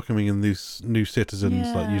they're welcoming in new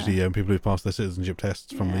citizens, like usually people who pass their citizenship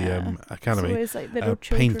tests from the academy, it's always like little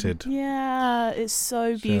children. Painted. Yeah, it's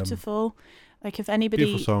so beautiful. Like if anybody,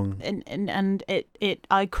 beautiful song, and it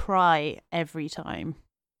I cry every time.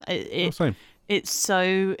 Same. It's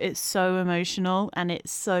so emotional and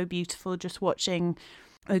it's so beautiful just watching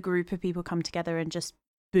a group of people come together and just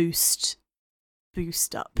boost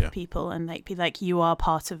up people and like be like, you are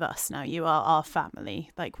part of us now, you are our family,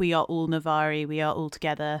 like we are all Navari, we are all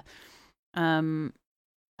together. I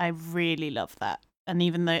really love that. And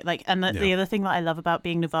even though like, and the other thing that I love about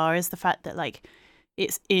being Navari is the fact that like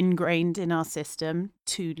it's ingrained in our system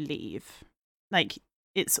to leave. Like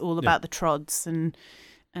it's all about the trods and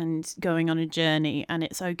going on a journey, and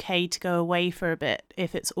it's okay to go away for a bit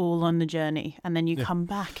if it's all on the journey, and then you come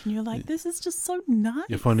back and you're like, this is just so nice.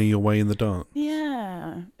 You're finding your way in the dark.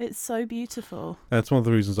 Yeah, it's so beautiful. That's one of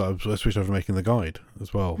the reasons I switched over to making the guide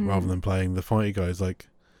as well, rather than playing the fighty guides. Like,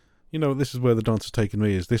 this is where the dance has taken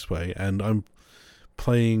me, is this way, and I'm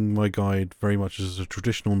playing my guide very much as a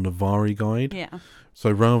traditional Navari guide. Yeah.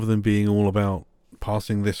 So rather than being all about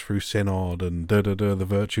passing this through Synod and the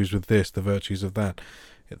virtues with this, the virtues of that,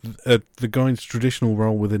 the guide's traditional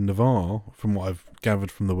role within Navarre, from what I've gathered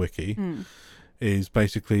from the wiki, is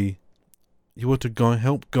basically you want to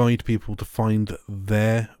help guide people to find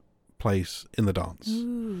their place in the dance.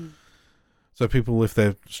 Ooh. So people, if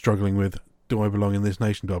they're struggling with, do I belong in this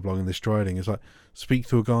nation, do I belong in this striding, it's like, speak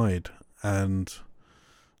to a guide and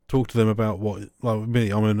talk to them about what, like me,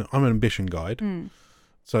 I'm an ambition guide.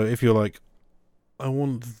 So if you're like,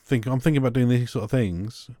 I'm thinking about doing these sort of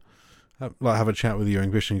things, like have a chat with your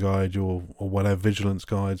ambition guide or whatever, vigilance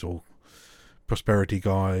guides or prosperity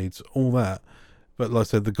guides, all that. But like I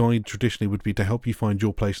said, the guide traditionally would be to help you find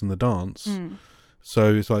your place in the dance.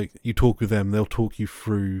 So it's like you talk with them, they'll talk you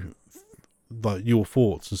through like your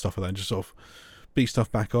thoughts and stuff like that, and just sort of beat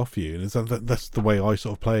stuff back off you. And that's the way I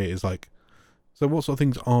sort of play it, is like, so what sort of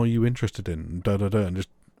things are you interested in? And just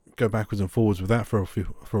go backwards and forwards with that for a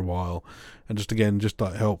while, and just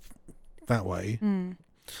like help that way.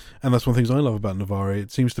 And that's one of the things I love about Navarre. It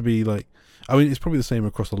seems to be like, I mean, it's probably the same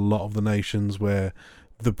across a lot of the nations, where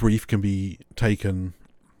the brief can be taken,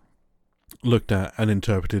 looked at, and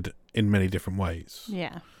interpreted in many different ways.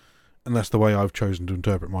 Yeah. And that's the way I've chosen to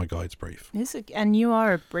interpret my guide's brief. And you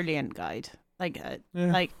are a brilliant guide. I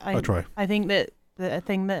try. I think that the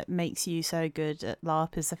thing that makes you so good at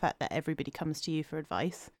LARP is the fact that everybody comes to you for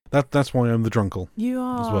advice. That's why I'm the drunkle. You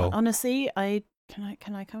are. As well. Honestly,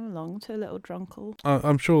 Can I come along to a little drunkle?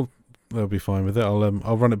 I'm sure they'll be fine with it.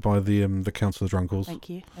 I'll run it by the Council of Drunkles. Thank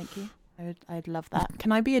you. I'd love that.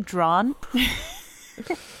 Can I be a Dran?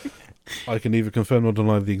 I can either confirm or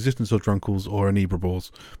deny the existence of drunkles or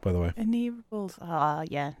inebriables, by the way. Inebriables.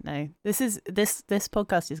 Yeah, no. This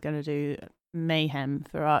podcast is going to do mayhem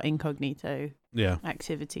for our incognito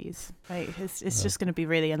activities. Right? It's just going to be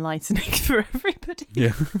really enlightening for everybody.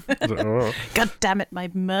 Yeah. God damn it,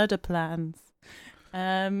 my murder plans.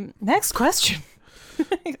 Next question.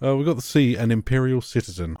 We've got to see an imperial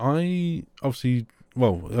citizen. I obviously,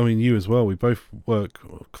 you as well. We both work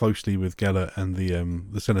closely with Gellert and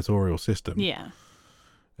the senatorial system. Yeah.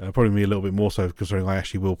 Probably me a little bit more so, considering I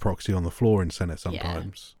actually will proxy on the floor in Senate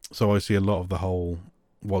sometimes. Yeah. So I see a lot of the whole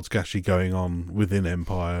what's actually going on within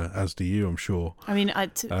Empire, as do you, I'm sure. I mean,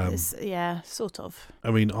 sort of.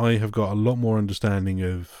 I mean, I have got a lot more understanding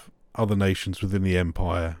of other nations within the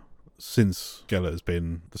Empire since Gellert has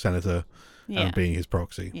been the senator and being his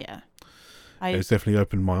proxy. Yeah. It's definitely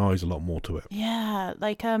opened my eyes a lot more to it. Yeah,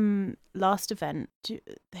 like last event,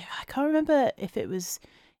 I can't remember if it was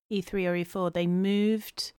E3 or E4, they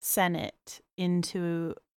moved Senate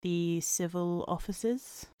into the civil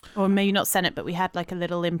offices. Or maybe not Senate, but we had like a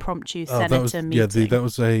little impromptu senator meeting. Yeah, that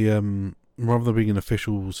was a, rather than being an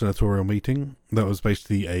official senatorial meeting, that was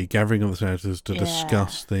basically a gathering of the senators to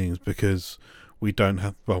discuss things, because we don't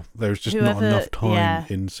have, there's just not enough time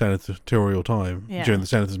in senatorial time during the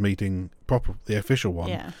senators meeting, the official one.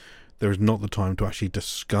 Yeah. There is not the time to actually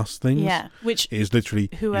discuss things. Yeah, which it is literally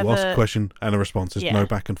you ask a question and a response. There's no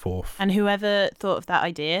back and forth. And whoever thought of that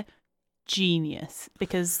idea, genius,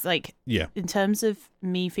 because like in terms of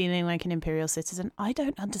me feeling like an Imperial citizen, I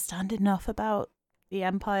don't understand enough about the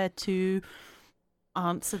Empire to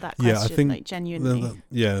answer that question. I think, like, genuinely.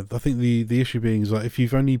 I think the issue being is like, if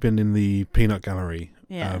you've only been in the peanut gallery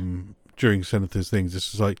during Senator's things,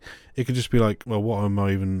 it's just like, it could just be like, well, what am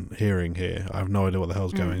I even hearing here? I have no idea what the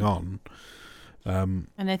hell's going on. And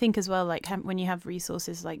I think as well, like, when you have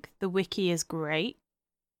resources, like the wiki is great,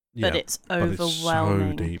 but it's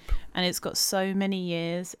overwhelming. But it's so deep. And it's got so many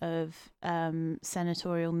years of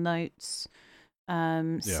senatorial notes,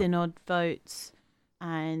 synod votes,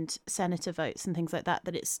 and senator votes and things like that,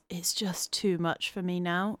 that it's just too much for me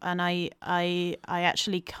now. And I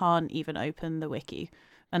actually can't even open the wiki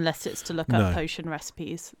unless it's to look up potion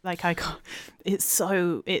recipes. Like, I can't. It's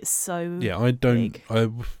so I don't. Big.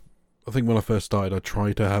 I think when I first started, I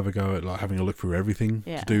tried to have a go at like having a look through everything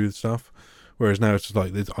to do with stuff. Whereas now it's just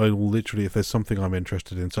like, I will literally, if there's something I'm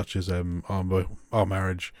interested in, such as our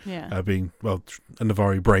marriage, being, well, a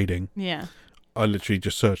Navari braiding, I literally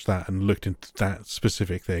just searched that and looked into that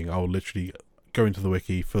specific thing. I'll literally go into the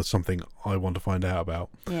wiki for something I want to find out about.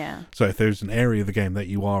 Yeah. So if there's an area of the game that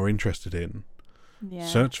you are interested in,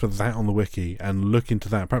 search for that on the wiki and look into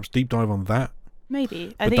that. Perhaps deep dive on that.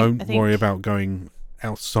 Maybe. But don't worry about going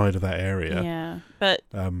outside of that area. Yeah, but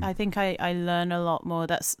I think I learn a lot more.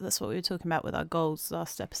 That's what we were talking about with our goals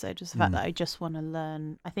last episode, just the fact that I just want to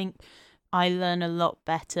learn. I think I learn a lot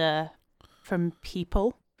better from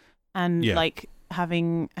people, and like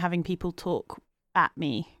having people talk at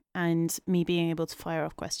me and me being able to fire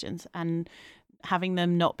off questions and having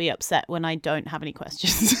them not be upset when I don't have any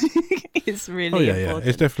questions is really important.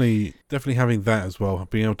 It's definitely having that as well,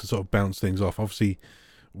 being able to sort of bounce things off. Obviously,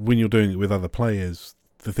 when you're doing it with other players,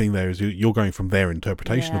 the thing there is you're going from their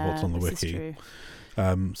interpretation of what's on the wiki.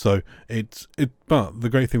 So but the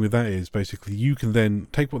great thing with that is basically you can then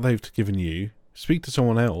take what they've given you, speak to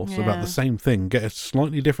someone else about the same thing, get a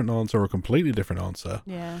slightly different answer or a completely different answer.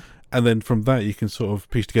 Yeah. And then from that you can sort of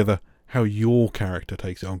piece together how your character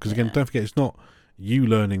takes it on. Because again, don't forget, it's not you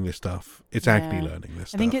learning this stuff, it's Agni learning this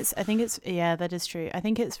stuff. I think it's that is true. I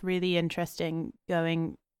think it's really interesting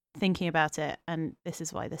thinking about it, and this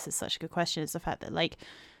is why this is such a good question, is the fact that like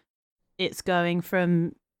it's going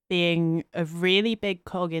from being a really big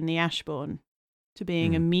cog in the Ashbourne to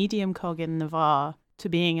being a medium cog in Navarre to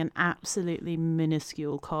being an absolutely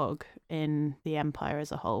minuscule cog in the Empire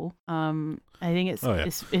as a whole. I think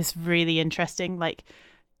it's really interesting, like,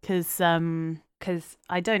 because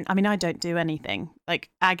I don't do anything. Like,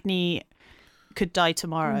 Agni could die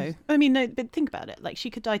tomorrow. I mean, no, but think about it. Like, she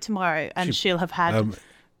could die tomorrow and she'll have had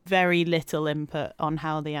very little input on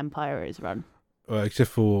how the Empire is run. Except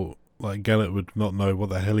for, like, Gellert would not know what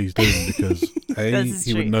the hell he's doing, because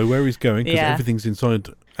he would know where he's going, because everything's inside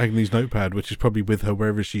Agni's notepad, which is probably with her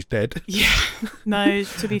wherever she's dead. Yeah. No,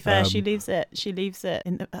 to be fair, she leaves it.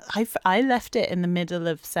 I left it in the middle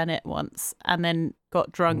of Senate once, and then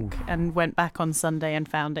got drunk and went back on Sunday and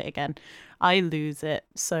found it again. I lose it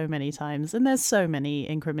so many times, and there's so many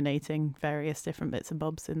incriminating various different bits and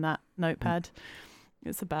bobs in that notepad.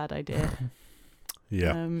 It's a bad idea.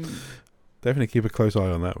 Yeah. Definitely keep a close eye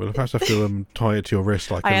on that. Well, perhaps I feel tie it to your wrist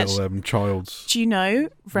like a little child's. Do you know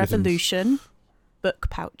Revolution book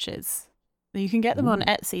pouches? You can get them on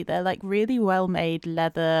Etsy. They're like really well made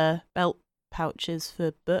leather belt pouches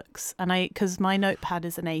for books. And because my notepad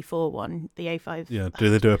is an A4 one, the A5. Yeah. Do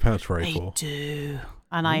they do a pouch for A4? They do.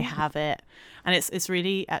 And I have it. And it's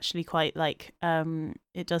really actually quite like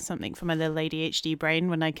it does something for my little ADHD brain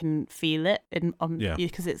when I can feel it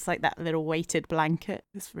because it's like that little weighted blanket.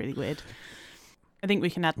 It's really weird. I think we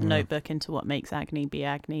can add the notebook into what makes Agni be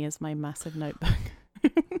Agni as my massive notebook.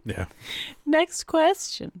 Yeah. Next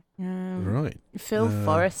question. Right. Phil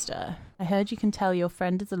Forrester. I heard you can tell your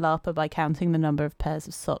friend is a LARPer by counting the number of pairs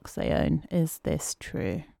of socks they own. Is this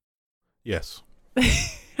true? Yes.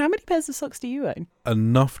 How many pairs of socks do you own?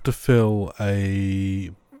 Enough to fill a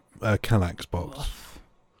Kallax box.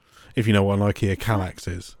 If you know what an IKEA Kallax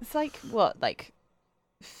is. It's like, what, like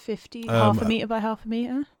 50, half a metre by half a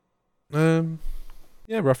metre?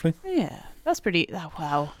 Yeah, roughly. Yeah, that's pretty,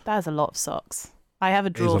 wow, that is a lot of socks. I have a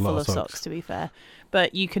drawer full of socks, to be fair.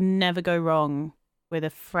 But you can never go wrong with a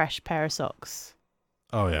fresh pair of socks.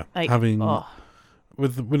 Oh, yeah. Like,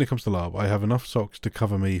 when it comes to LARP, I have enough socks to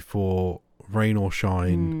cover me for rain or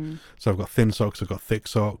shine. So I've got thin socks, I've got thick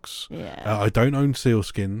socks. Yeah. I don't own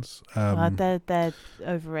sealskins. They're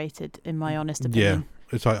overrated, in my honest opinion.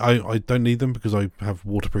 Yeah. It's like I don't need them because I have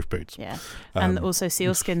waterproof boots. Yeah. And also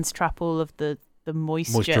sealskins trap all of the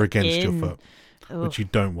moisture against your foot, which you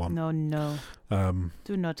don't want. No.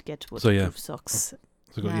 Do not get waterproof socks.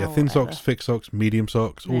 So we've got thin socks, thick socks, medium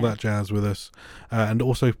socks, all that jazz with us. And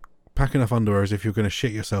also pack enough underwear as if you're going to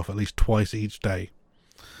shit yourself at least twice each day.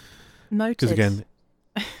 Noted. Because again,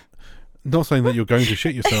 not saying that you're going to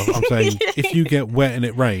shit yourself. I'm saying if you get wet and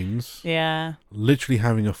it rains, literally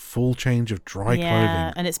having a full change of dry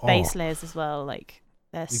clothing. And it's base layers as well. Like,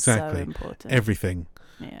 they're so important. Everything.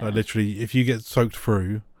 Yeah. Like, literally, if you get soaked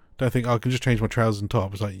through, don't think, I can just change my trousers and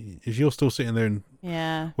top. It's like, if you're still sitting there in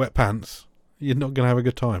wet pants, you're not going to have a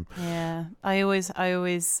good time. Yeah. I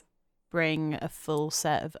always bring a full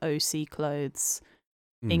set of OC clothes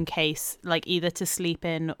in case, like, either to sleep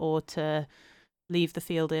in or to leave the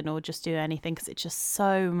field in or just do anything, because it's just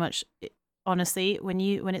so much. Honestly, when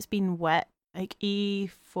it's been wet, like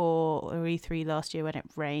E4 or E3 last year when it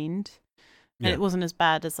rained, and it wasn't as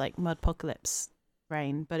bad as like Mudpocalypse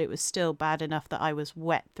rain, but it was still bad enough that I was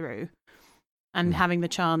wet through, and having the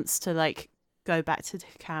chance to like go back to the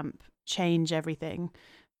camp, change everything,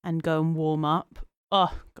 and go and warm up.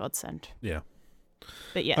 Oh, godsend. Yeah.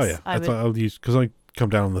 But yes, oh yeah, I'll use, because I come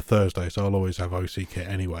down on the Thursday, so I'll always have OC kit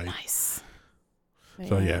anyway. Nice.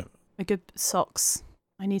 So yeah, a good socks.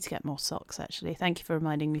 I need to get more socks, actually. Thank you for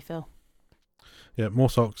reminding me, Phil. Yeah, more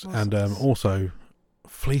socks, and also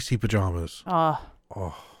fleecy pajamas. Oh,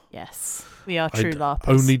 yes, we are true LARPers.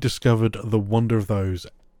 Only discovered the wonder of those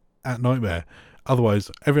at Nightmare. Otherwise,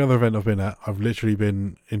 every other event I've been at, I've literally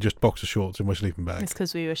been in just boxer shorts in my sleeping bag. It's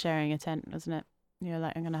because we were sharing a tent, wasn't it? You're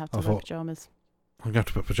like, I'm going to have to wear pajamas. I'm going to have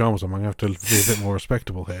to put pajamas on. I'm going to have to be a bit more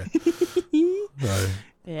respectable here. So,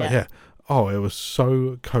 but yeah. Oh, it was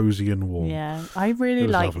so cozy and warm. Yeah, I really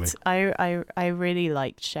liked. I really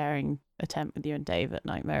liked sharing a tent with you and Dave at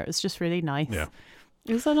Nightmare. It was just really nice. Yeah,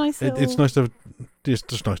 it was a nice. It's nice to. It's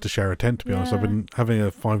just nice to share a tent. To be honest, I've been having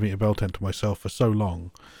a 5-meter bell tent to myself for so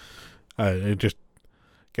long. It just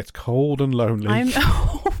gets cold and lonely.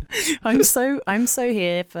 I'm so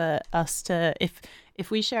here for us to.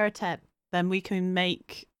 If we share a tent, then we can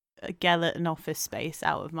make a skeleton office space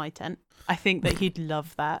out of my tent. I think that he'd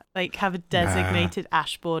love that. Like, have a designated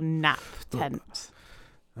Ashbourne nap tent.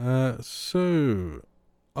 So,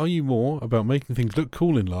 are you more about making things look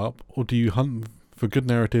cool in LARP, or do you hunt for good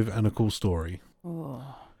narrative and a cool story?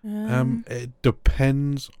 It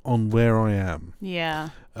depends on where I am. Yeah.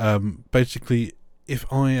 Basically, if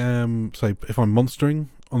I'm monstering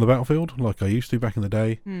on the battlefield, like I used to back in the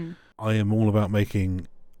day, I am all about making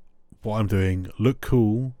what I'm doing look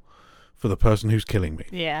cool for the person who's killing me.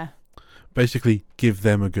 Yeah. Basically, give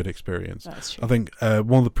them a good experience. That's true. I think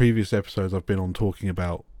one of the previous episodes I've been on talking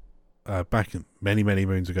about back many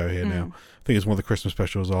moons ago here now. I think it's one of the Christmas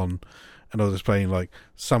specials on, and I was explaining like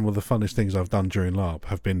some of the funnest things I've done during LARP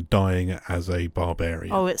have been dying as a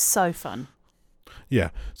barbarian. Oh, it's so fun.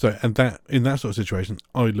 Yeah. So, and that in that sort of situation,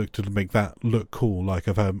 I look to make that look cool. Like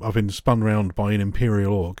I've been spun around by an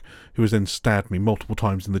Imperial Orc who has then stabbed me multiple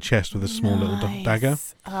times in the chest with a small little dagger.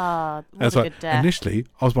 Ah, what a good death. Initially,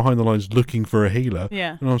 I was behind the lines looking for a healer.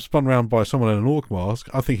 Yeah. And I'm spun around by someone in an Orc mask.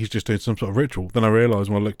 I think he's just doing some sort of ritual. Then I realised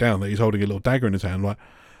when I looked down that he's holding a little dagger in his hand. I'm like,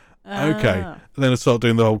 okay. And then I started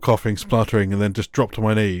doing the whole coughing, spluttering, and then just dropped to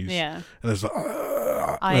my knees. Yeah. And it's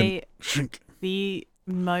like, the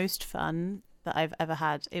most fun that I've ever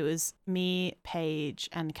had, it was me, Paige,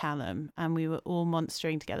 and Callum, and we were all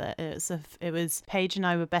monstering together. It was Paige and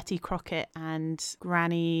I were Betty Crockett and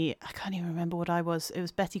Granny. I can't even remember what I was. It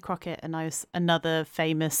was Betty Crockett and I was another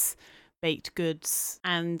famous baked goods,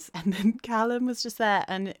 and then Callum was just there,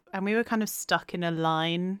 and we were kind of stuck in a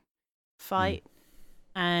line fight.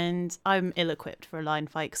 And I'm ill-equipped for a line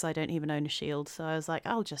fight because I don't even own a shield. So I was like,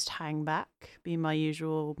 I'll just hang back, be my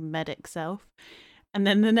usual medic self. And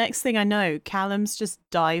then the next thing I know, Callum's just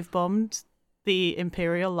dive-bombed the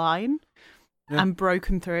Imperial line and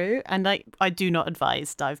broken through. And I do not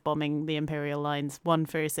advise dive-bombing the Imperial lines. 1,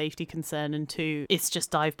 for a safety concern, and 2, it's just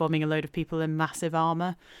dive-bombing a load of people in massive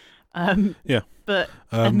armour. But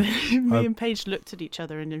and then me and Paige looked at each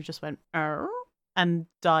other and just went, "Arr," and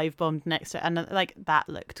dive-bombed next to it. And like, that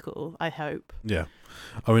looked cool, I hope. Yeah.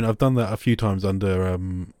 I mean, I've done that a few times under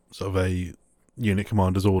sort of a unit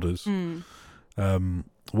commander's orders.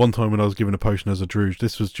 One time when I was given a potion as a druid,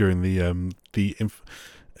 this was during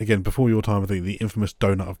again before your time, I think, the infamous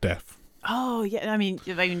donut of death. Oh yeah, I mean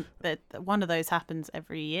one of those happens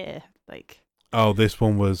every year. Like, oh, this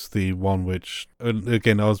one was the one which,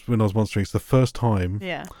 again, when I was monstering, it's the first time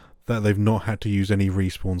that they've not had to use any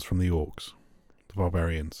respawns from the orcs, the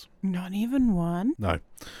barbarians. Not even one. No.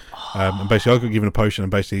 And basically, I got given a potion and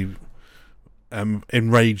basically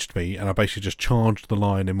enraged me, and I basically just charged the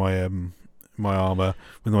line in my armor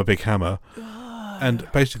with my big hammer. And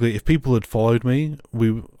basically, if people had followed me,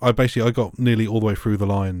 I got nearly all the way through the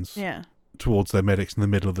lines towards their medics in the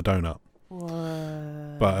middle of the donut.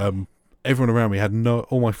 Whoa. But everyone around me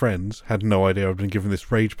all my friends had no idea I'd been given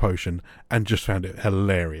this rage potion and just found it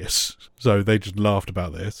hilarious. So they just laughed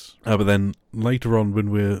about this. But then later on,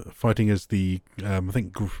 when we're fighting as the, I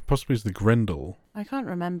think possibly as the Grendel. I can't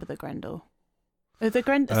remember the Grendel.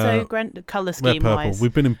 Colour scheme purple. wise.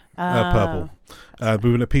 We've been in purple. We've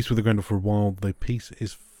been at peace with the Grendel for a while. The peace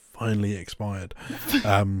is finally expired.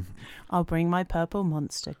 I'll bring my purple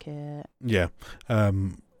monster kit. Yeah.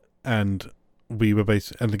 And we were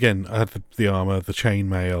and again, I had the armour, the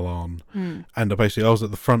chainmail on, and I was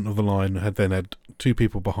at the front of the line, had 2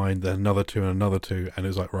 people behind, then another 2 and another 2, and it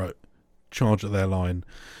was like, right, charge at their line.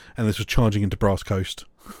 And this was charging into Brass Coast.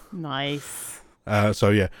 Nice. So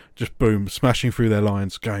yeah, just boom, smashing through their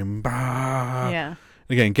lines, going bah. Yeah.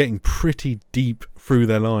 Again, getting pretty deep through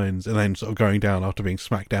their lines, and then sort of going down after being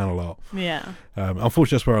smacked down a lot. Yeah.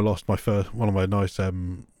 Unfortunately, that's where I lost one of my nice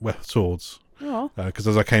swords. Because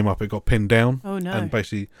as I came up, it got pinned down. Oh no! And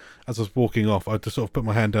basically, as I was walking off, I just sort of put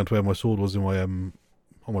my hand down to where my sword was in my on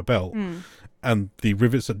my belt, and the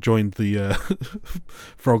rivets that joined the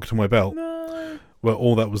frog to my belt were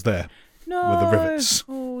all that was there. With the rivets.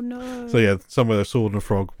 Oh no! So yeah, somewhere a sword and a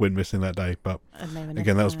frog went missing that day. But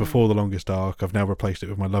again, that was before the longest arc. I've now replaced it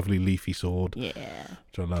with my lovely leafy sword. Yeah,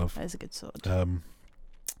 which I love. That is a good sword.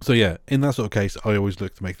 So yeah, in that sort of case, I always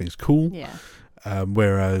look to make things cool. Yeah.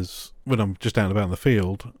 Whereas when I'm just out and about in the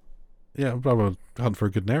field, I'd rather hunt for a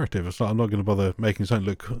good narrative. It's like, I'm not going to bother making something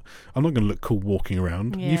look. I'm not going to look cool walking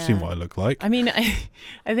around. Yeah. You've seen what I look like. I mean,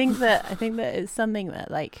 I think that it's something that,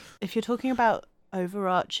 like, if you're talking about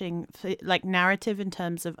overarching, like, narrative in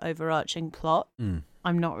terms of overarching plot,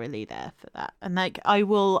 I'm not really there for that. And like,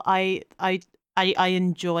 I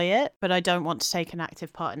enjoy it, but I don't want to take an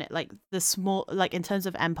active part in it. Like in terms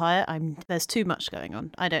of Empire, there's too much going on.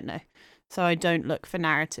 I don't know. So I don't look for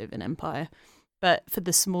narrative in Empire. But for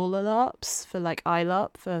the smaller LARPs, for like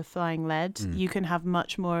ILARP, for Flying Lead, you can have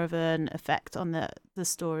much more of an effect on the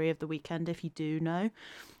story of the weekend if you do know.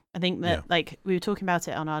 I think that, like, we were talking about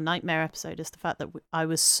it on our Nightmare episode, is the fact that I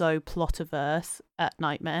was so plot-averse at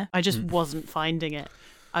Nightmare. I just wasn't finding it.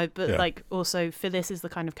 Like, also, Phyllis is the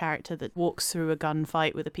kind of character that walks through a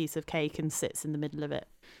gunfight with a piece of cake and sits in the middle of it.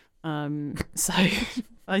 So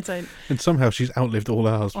I don't. And somehow she's outlived all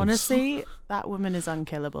our husbands. Honestly, that woman is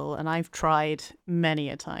unkillable, and I've tried many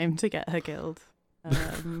a time to get her killed.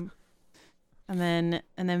 And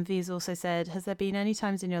then V's also said, has there been any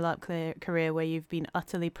times in your LARP career where you've been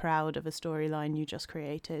utterly proud of a storyline you just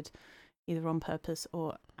created, either on purpose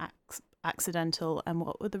or accidental, and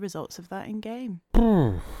what were the results of that in game?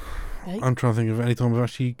 I'm trying to think of any time I've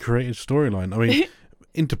actually created storyline. I mean,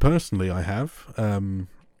 interpersonally, I have.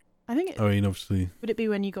 Obviously. Would it be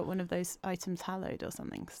when you got one of those items hallowed or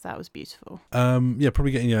something? Because that was beautiful.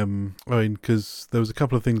 Probably getting. Because there was a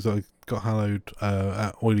couple of things that I got hallowed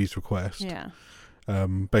at Oily's request. Yeah.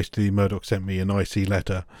 Basically, Murdoch sent me an icy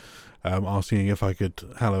letter asking if I could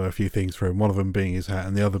hallow a few things for him. One of them being his hat,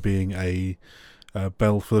 and the other being a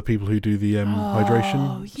bell for the people who do the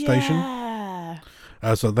hydration station.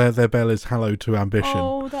 So their bell is hallowed to ambition.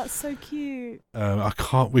 Oh, that's so cute.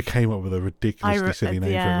 We came up with a ridiculously silly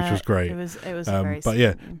name for it, which was great. It was very but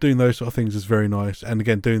yeah, doing those sort of things is very nice. And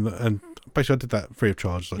again, doing that, and basically I did that free of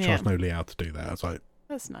charge. So I charged Nobly out to do that. I was like,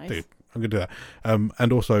 that's nice. Dude, I'm going to do that.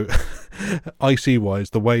 And also, IC-wise,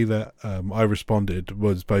 the way that I responded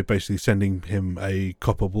was by basically sending him a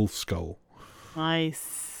copper wolf skull.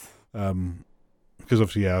 Nice. Because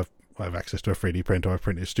obviously, I have access to a 3D printer. I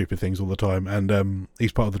print his stupid things all the time. And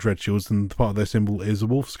he's part of the Dread Shields, and part of their symbol is a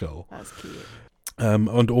wolf skull. That's cute.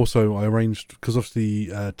 And also, I arranged, because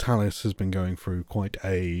obviously Talis has been going through quite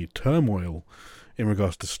a turmoil in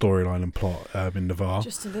regards to storyline and plot in Navarre.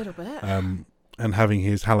 Just a little bit. And having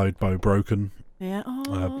his hallowed bow broken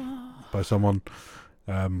by someone.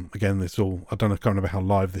 Again, it's all, I can't remember how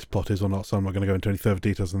live this plot is or not, so I'm not going to go into any further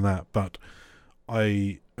details than that. But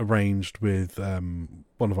I arranged with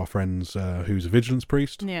one of our friends who's a vigilance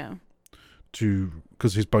priest. Yeah.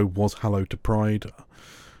 Because his bow was hallowed to pride,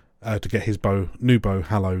 to get his new bow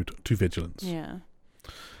hallowed to vigilance. Yeah.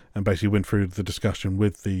 And basically went through the discussion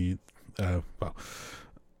with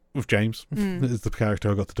with James, is the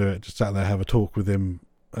character I got to do it. Just sat there, have a talk with him,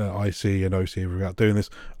 IC and OC about doing this.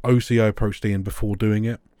 OC, I approached Ian before doing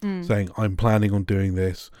it, saying, I'm planning on doing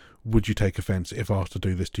this. Would you take offence if asked to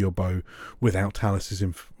do this to your bow without Talis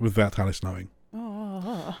knowing?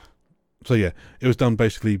 Oh. So yeah, it was done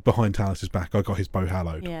basically behind Talis's back. I got his bow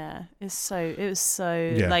hallowed. Yeah, it was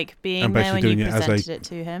so like being and there when you presented it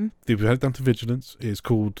to him. We had it done to Vigilance. It's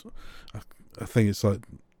called, I think it's like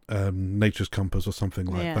Nature's Compass or something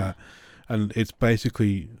like that. And it's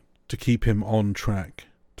basically to keep him on track,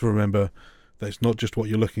 to remember that it's not just what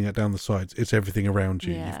you're looking at down the sides, it's everything around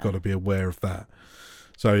you. You've got to be aware of that.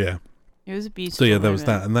 So yeah, it was a beautiful there moment. was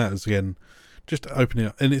that, and that was again just opening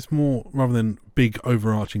up, and it's more rather than big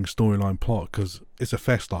overarching storyline plot, because it's a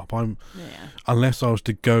fest up. Unless I was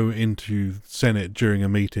to go into Senate during a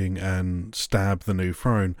meeting and stab the new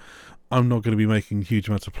throne, I'm not going to be making huge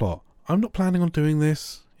amounts of plot. I'm not planning on doing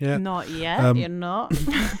this yet. Not yet. You're not.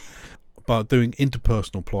 But doing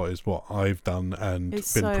interpersonal plot is what I've done and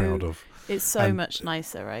been proud of. It's so much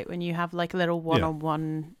nicer, right? When you have like little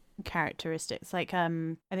one-on-one characteristics. Like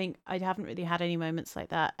I think I haven't really had any moments like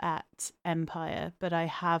that at Empire, but I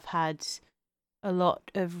have had a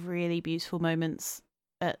lot of really beautiful moments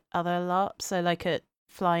at other LARPs. So like at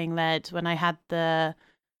Flying Lead, when I had the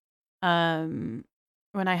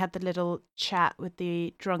little chat with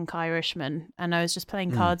the drunk Irishman, and I was just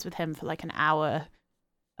playing cards with him for like an hour.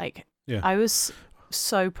 Like I was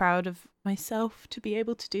so proud of myself to be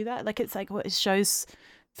able to do that. Like it's like what it shows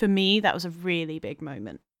for me, that was a really big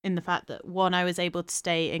moment, in the fact that, one, I was able to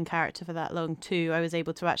stay in character for that long. Two, I was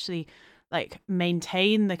able to actually like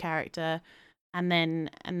maintain the character, and then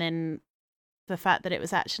the fact that it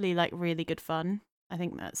was actually like really good fun. I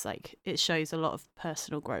think that's like, it shows a lot of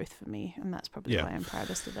personal growth for me, and that's probably why I'm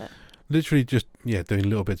proudest of it. Literally just doing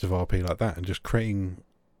little bits of RP like that and just creating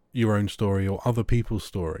your own story or other people's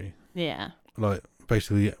story. Yeah. Like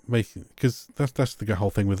basically making, because that's the whole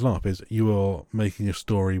thing with LARP, is you are making a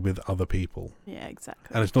story with other people. Yeah,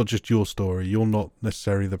 exactly. And it's not just your story. You're not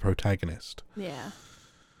necessarily the protagonist. Yeah.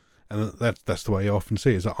 And that's the way I often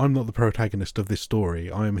see it, is that I'm not the protagonist of this story.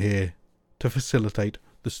 I am here to facilitate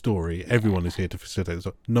the story. Everyone is here to facilitate.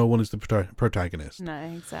 So no one is the protagonist. No,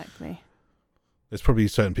 exactly. There's probably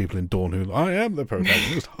certain people in Dawn who, I am the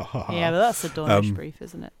protagonist. Yeah, but that's the Dawnage brief,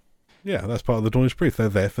 isn't it? Yeah, that's part of the Dawnage brief. They're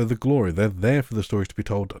there for the glory. They're there for the stories to be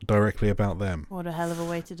told directly about them. What a hell of a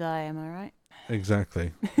way to die, am I right?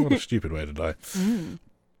 Exactly. What a stupid way to die.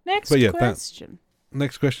 Next question.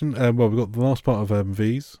 Next question. Well, we've got the last part of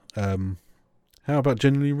V's. How about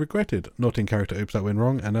genuinely regretted? Not in character, oops, that went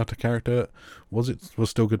wrong. And out of character, was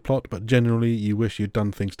still good plot, but generally you wish you'd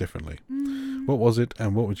done things differently. What was it,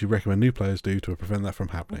 and what would you recommend new players do to prevent that from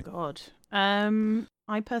happening? Oh, God.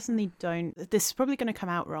 I personally don't. This is probably going to come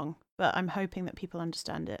out wrong, but I'm hoping that people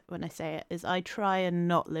understand it when I say it. Is I try and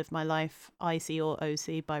not live my life IC or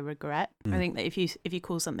OC by regret. I think that if you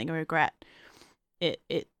call something a regret,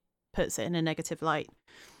 it puts it in a negative light.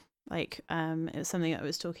 Like it was something I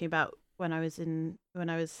was talking about when I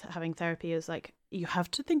was having therapy. It was like, you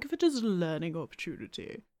have to think of it as a learning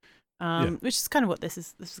opportunity. Which is kind of what this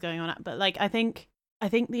is going on at. But like I think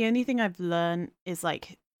the only thing I've learned is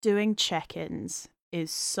like doing check-ins is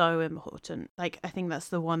so important. Like I think that's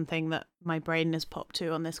the one thing that my brain has popped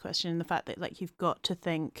to on this question, the fact that like you've got to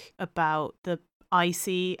think about the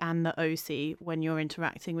IC and the OC when you're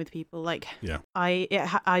interacting with people. Like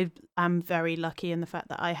I am very lucky in the fact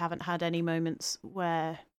that I haven't had any moments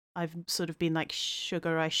where I've sort of been like,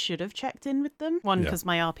 sugar, I should have checked in with them. One, because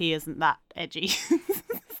my RP isn't that edgy.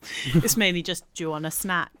 It's mainly just, do you want a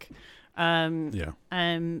snack?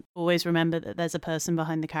 Always remember that there's a person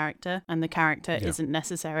behind the character, and the character isn't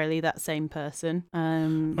necessarily that same person.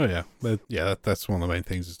 That's one of the main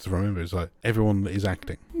things is to remember, is like everyone is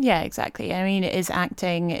acting. Yeah, exactly. I mean, it is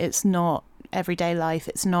acting. It's not everyday life.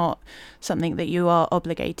 It's not something that you are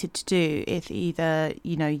obligated to do. If either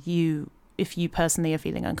if you personally are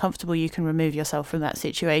feeling uncomfortable, you can remove yourself from that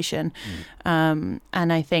situation. And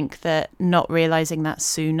I think that not realizing that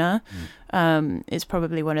sooner is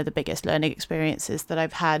probably one of the biggest learning experiences that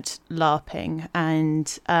I've had LARPing.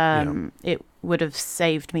 And it would have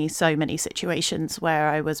saved me so many situations where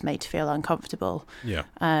I was made to feel uncomfortable.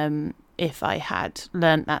 If I had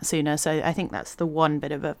learnt that sooner. So I think that's the one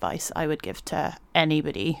bit of advice I would give to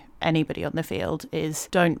anybody on the field, is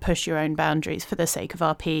don't push your own boundaries for the sake of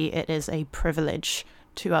RP. It is a privilege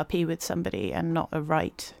to RP with somebody and not a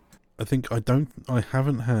right. I think I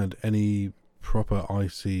haven't had any proper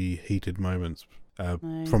icy heated moments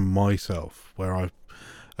from myself where I've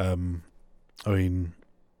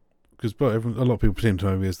because a lot of people seem to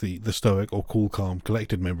know me as the stoic or cool, calm,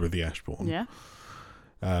 collected member of the Ashbourne.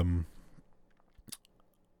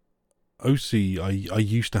 OC, I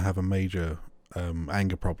used to have a major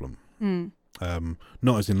anger problem.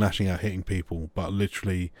 Not as in lashing out, hitting people, but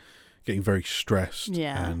literally getting very stressed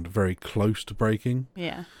and very close to breaking.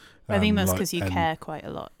 I think that's because you care quite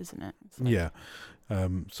a lot, isn't it?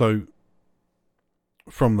 So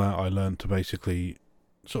from that, I learned to basically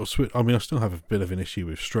sort of switch. I mean, I still have a bit of an issue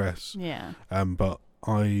with stress. But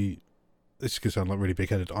this could sound like really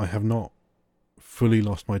big-headed. I have not fully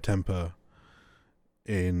lost my temper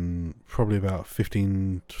in probably about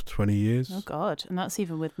 15 to 20 years. Oh God, and that's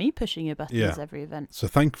even with me pushing your buttons every event. So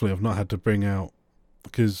thankfully I've not had to bring out,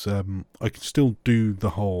 because I can still do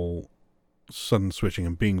the whole sudden switching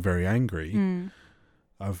and being very angry.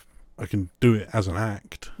 I can do it as an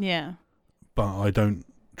act. Yeah. But I don't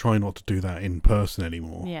try not to do that in person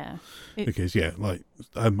anymore. Yeah. Because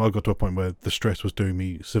I got to a point where the stress was doing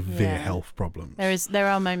me severe health problems. There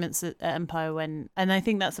are moments at Empire when, and I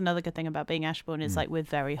think that's another good thing about being Ashbourne is like we're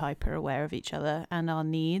very hyper aware of each other and our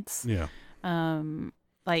needs. Yeah.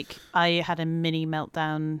 Like I had a mini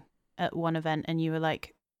meltdown at one event, and you were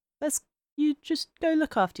like, you just go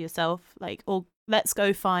look after yourself, like, or let's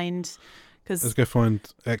go find. Let's go find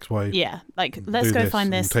X, Y. Yeah, like let's go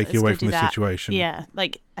find this. Take you away from the situation. Yeah,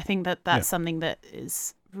 like I think that's something that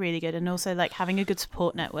is really good, and also like having a good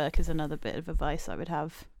support network is another bit of advice I would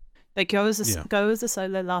have. Like go as a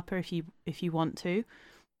solo LARPer if you want to.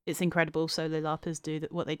 It's incredible solo LARPers do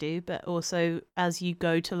what they do, but also as you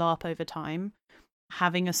go to LARP over time,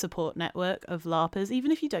 having a support network of LARPers,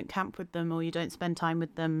 even if you don't camp with them or you don't spend time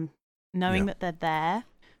with them, knowing that they're there,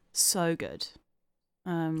 so good.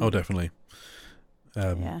 Definitely.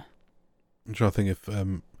 I'm trying to think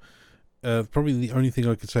if probably the only thing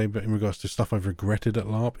I could say in regards to stuff I've regretted at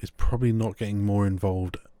LARP is probably not getting more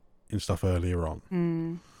involved in stuff earlier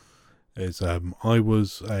on. I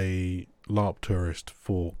was a LARP tourist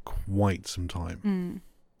for quite some time,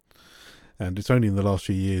 and it's only in the last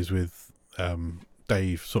few years with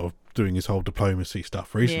Dave sort of doing his whole diplomacy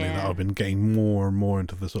stuff recently that I've been getting more and more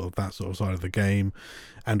into the sort of that sort of side of the game,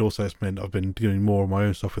 and also it's meant I've been doing more of my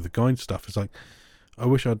own stuff with the guide stuff. It's like I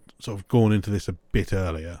wish I'd sort of gone into this a bit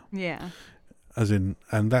earlier. Yeah. As in,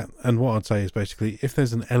 and what I'd say is basically, if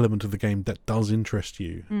there's an element of the game that does interest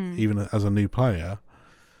you, even as a new player,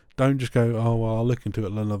 don't just go, oh well, I'll look into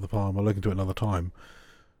it another time. I'll look into it another time.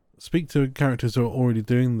 Speak to characters who are already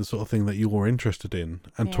doing the sort of thing that you're interested in,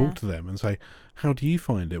 and talk to them and say, how do you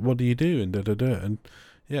find it? What do you do? And and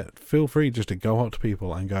feel free just to go up to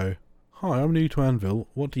people and go, hi, I'm new to Anvil.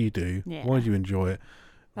 What do you do? Why do you enjoy it?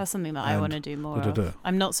 That's something that I want to do more of.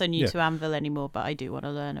 I'm not so new to Anvil anymore, but I do want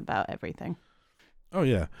to learn about everything. Oh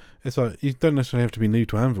yeah, it's like you don't necessarily have to be new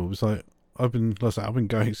to Anvil. It's like I've been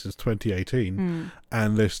going since 2018,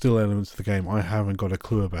 and there's still elements of the game I haven't got a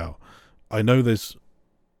clue about. I know there's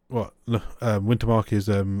Wintermark is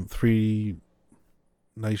 3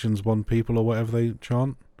 nations, 1 people, or whatever they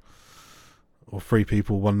chant, or 3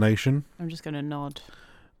 people, 1 nation. I'm just going to nod.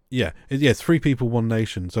 Yeah, 3 people, 1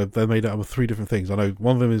 nation. So they're made up of 3 different things. I know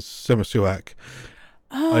one of them is Semasuak.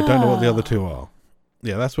 I don't know what the other 2 are.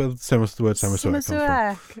 Yeah, that's where the word Semasuak comes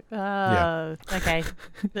from. Okay.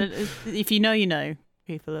 If you know, you know.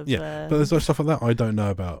 People of but there's stuff like that I don't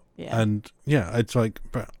know about. And it's like,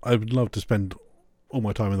 I would love to spend all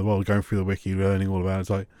my time in the world going through the wiki, learning all about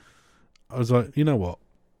it. I was like, you know what?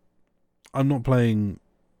 I'm not playing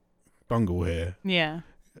Bungle here. Yeah.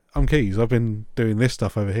 I'm Keys. I've been doing this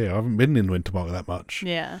stuff over here. I haven't been in Wintermark that much.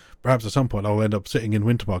 Yeah. Perhaps at some point I'll end up sitting in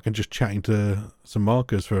Wintermark and just chatting to some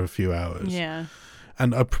markers for a few hours. Yeah.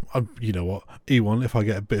 And I you know what, E1, if I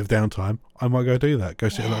get a bit of downtime, I might go do that. Go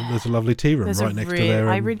sit. There's a lovely tea room right next to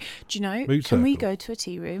there. Do you know? Can we go to a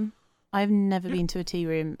tea room? I've never been to a tea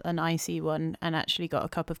room, an icy one, and actually got a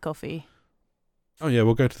cup of coffee. Oh yeah,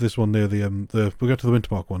 we'll go to this one near the we'll go to the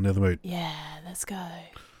Wintermark one near the moat. Yeah, let's go.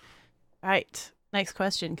 Right, next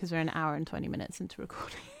question, because we're an hour and 20 minutes into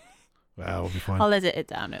recording. Well, we'll be fine. I'll edit it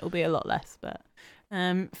down. It'll be a lot less, but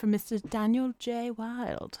from Mr. Daniel J.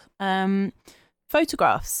 Wild.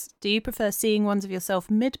 Photographs. Do you prefer seeing ones of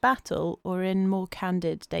yourself mid-battle or in more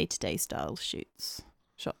candid day-to-day style shots?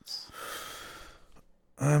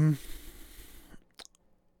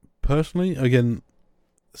 Personally, again,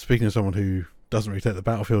 speaking of someone who doesn't really take the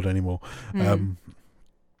battlefield anymore, I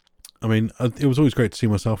mean, it was always great to see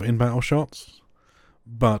myself in battle shots,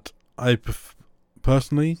 but I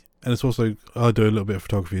personally, and it's also, I do a little bit of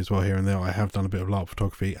photography as well here and there. I have done a bit of LARP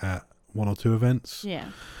photography at 1 or 2 events. Yeah.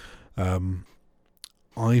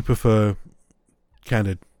 I prefer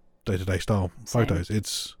candid day-to-day style photos.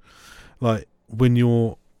 It's like when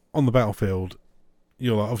you're on the battlefield,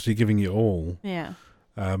 you're like obviously giving it all. Yeah.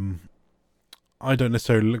 I don't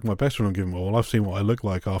necessarily look my best when I'm giving it all. I've seen what I look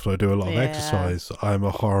like after I do a lot of exercise. I'm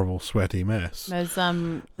a horrible, sweaty mess. There's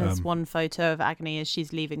one photo of Agony as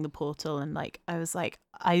she's leaving the portal, and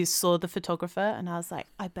I saw the photographer and I was like,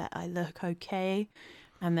 I bet I look okay.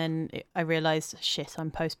 And then I realised, shit,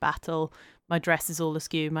 I'm post-battle. My dress is all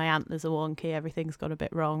askew. My antlers are wonky. Everything's got a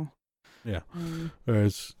bit wrong. Yeah.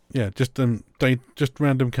 Whereas, just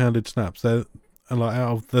random candid snaps. They're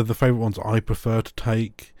the favourite ones I prefer to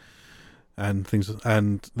take. and things,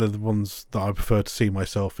 and they're the ones that I prefer to see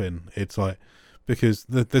myself in. It's like, because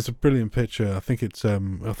there's a brilliant picture. I think it's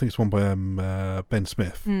one by Ben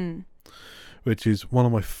Smith, which is one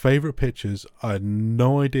of my favourite pictures. I had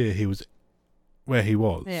no idea he was where he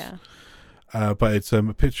was. Yeah. But it's a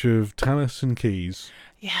picture of Talis and Keys.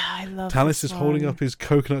 Yeah, I love Talis this is holding up his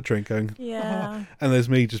coconut drink going, yeah. And there's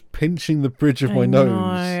me just pinching the bridge of my nose.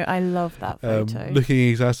 I love that photo. Looking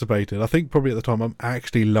exacerbated. I think probably at the time I'm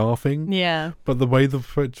actually laughing. Yeah. But the way the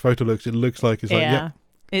photo looks, it looks like it's like, yep,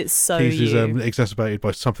 it's so Keys is exacerbated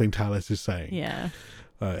by something Talis is saying. Yeah.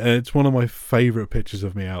 And it's one of my favourite pictures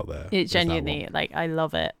of me out there. It genuinely, like, I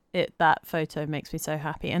love it. That photo makes me so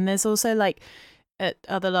happy. And there's also, like, at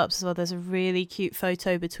other LARPs as well, there's a really cute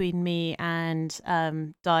photo between me and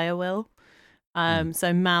Direwil.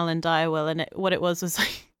 So Mal and Direwil, and what it was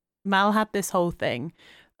like, Mal had this whole thing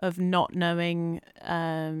of not knowing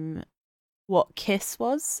what kiss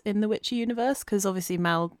was in the Witcher universe, because obviously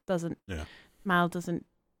Mal doesn't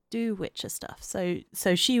do Witcher stuff. So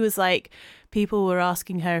she was like, people were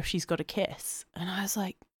asking her if she's got a kiss, and I was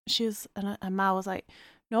like, and Mal was like,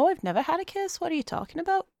 no, I've never had a kiss. What are you talking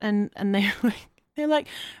about? And they're like,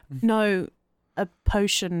 no, a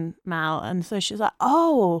potion, Mal. And so she's like,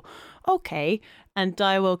 oh, okay. And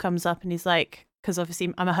Direwil comes up and he's like, because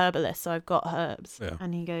obviously I'm a herbalist, so I've got herbs. Yeah.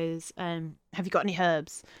 And he goes, have you got any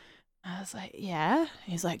herbs? I was like, yeah.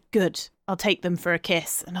 He's like, good, I'll take them for a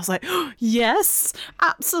kiss. And I was like, oh, yes,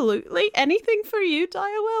 absolutely. Anything for you,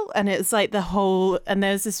 Direwil. And it's like and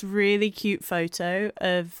there's this really cute photo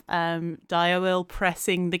of Direwil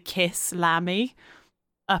pressing the kiss Lammy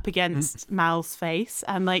up against Mal's face,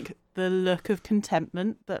 and like the look of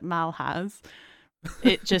contentment that Mal has.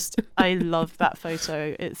 It just, I love that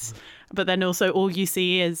photo. But then also all you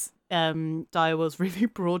see is Direwil's really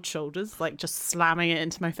broad shoulders, like just slamming it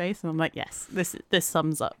into my face, and I'm like, yes, this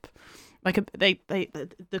sums up. Like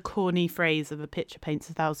the corny phrase of a picture paints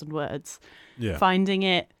 1,000 words. Yeah. Finding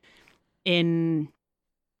it in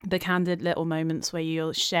the candid little moments where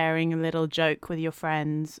you're sharing a little joke with your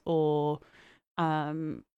friends, or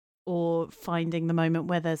finding the moment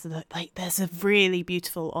where there's a really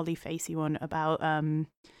beautiful Ollie Facey one about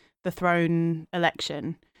the throne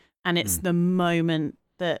election, and it's the moment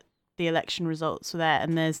that the election results were there,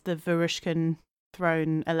 and there's the Varushkan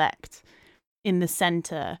throne elect in the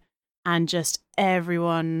center, and just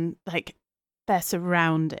everyone, like, they're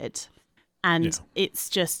surrounded, and it's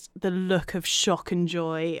just the look of shock and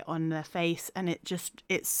joy on their face, and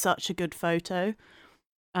it's such a good photo.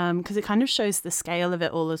 Because it kind of shows the scale of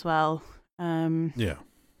it all as well.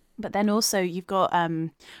 But then also you've got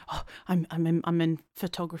I'm in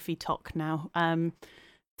photography talk now.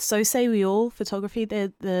 So Say We All Photography,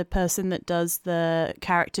 they're the person that does the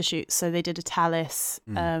character shoots. So they did a Talis,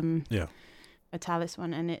 a Talis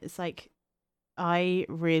one, and it's like, I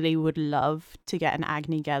really would love to get an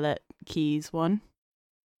Agni Gellert Keys one.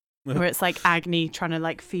 Where it's like Agni trying to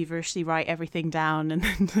like feverishly write everything down, and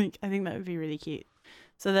then like I think that would be really cute.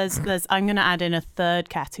 So there's I'm going to add in a third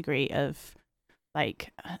category of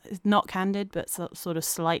like not candid but sort of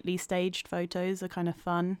slightly staged photos are kind of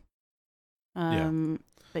fun.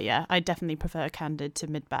 But yeah, I definitely prefer candid to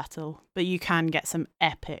mid-battle, but you can get some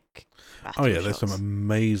epic battle shots. There's some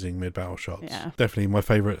amazing mid-battle shots. Yeah. Definitely my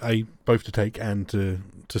favourite, both to take and to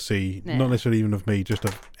see, not necessarily even of me, just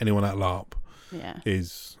of anyone at LARP,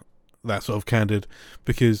 is that sort of candid,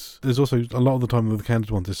 because there's also a lot of the time with the candid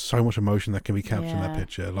ones there's so much emotion that can be captured in that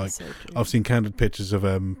picture. Like so I've seen candid pictures of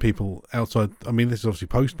people outside, I mean this is obviously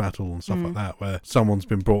post-battle and stuff like that, where someone's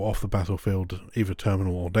been brought off the battlefield either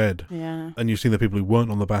terminal or dead, and you've seen the people who weren't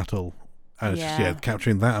on the battle, and it's just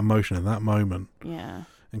capturing that emotion in that moment,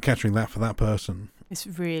 and capturing that for that person. It's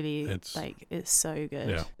really it's so good.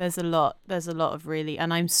 Yeah. There's a lot of really,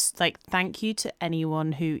 and I'm like, thank you to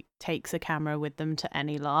anyone who takes a camera with them to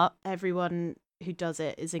any LARP. Everyone who does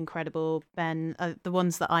it is incredible. Ben, the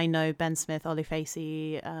ones that I know, Ben Smith, Ollie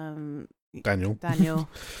Facey, Daniel,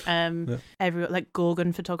 everyone, like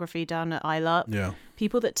Gorgon Photography down at iLARP. Yeah,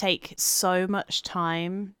 people that take so much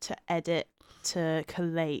time to edit, to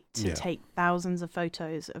collate, to take thousands of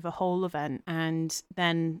photos of a whole event, and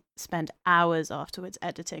then spend hours afterwards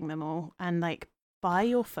editing them all. And like, buy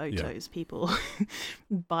your photos, people.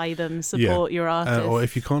 Buy them, support your artists. Or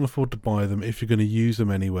if you can't afford to buy them, if you're going to use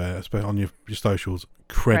them anywhere, especially on your socials,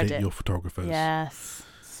 credit your photographers. Yes,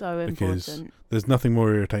 so important. Because there's nothing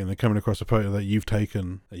more irritating than coming across a photo that you've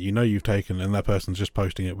taken, that you know you've taken, and that person's just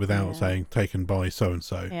posting it without saying taken by so and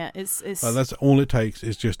so. Yeah, it's that's all it takes,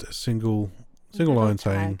 is just a single line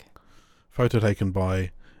saying photo taken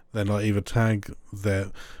by, then like either tag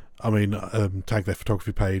their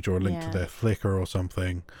photography page, or a link to their Flickr or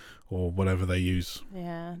something, or whatever they use.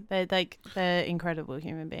 Yeah, they're incredible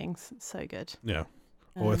human beings. So good. Yeah.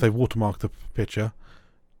 Or if they watermark the picture,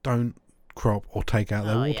 don't crop or take out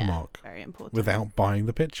their watermark. Yeah. Very important. Without buying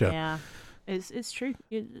the picture. Yeah, it's true.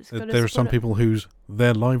 There are some people whose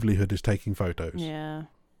their livelihood is taking photos. Yeah,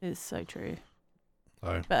 it's so true.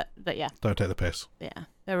 So, but yeah, don't take the piss. Yeah,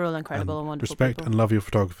 they're all incredible and wonderful. Respect people. and love your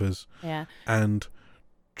photographers. Yeah, and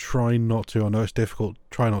try not to. I know it's difficult.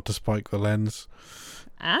 Try not to spike the lens.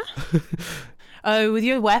 Oh, with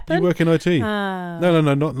your weapon? You work in IT.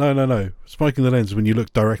 No. Spiking the lens is when you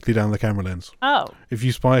look directly down the camera lens. Oh. If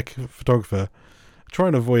you spike a photographer, try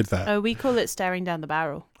and avoid that. Oh, we call it staring down the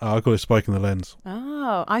barrel. Oh, I call it spiking the lens.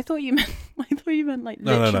 Oh, I thought you meant like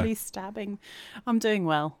literally stabbing. I'm doing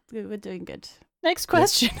well. We're doing good. Next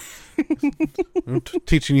question. I'm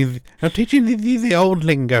teaching you the old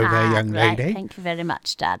lingo there, young lady. Thank you very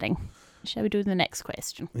much, darling. Shall we do the next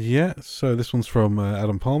question? Yeah, so this one's from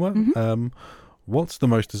Adam Palmer. Mm-hmm. What's the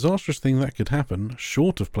most disastrous thing that could happen,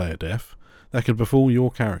 short of player death, that could befall your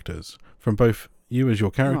characters, from both you as your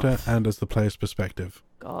character and as the player's perspective?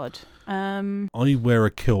 God. I wear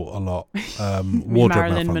a kilt a lot.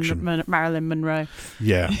 Wardrobe malfunction. Marilyn Monroe.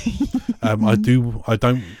 Yeah. I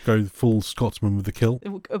don't go full Scotsman with the kilt.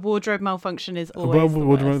 A wardrobe malfunction is always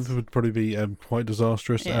wardrobe would probably be quite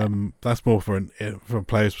disastrous. Yeah. That's more from a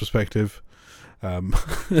player's perspective.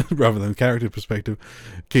 Rather than character perspective.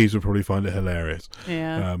 Keys would probably find it hilarious.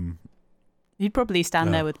 Yeah. You'd probably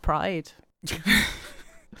stand there with pride.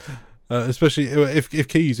 Especially if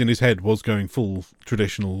Keys in his head was going full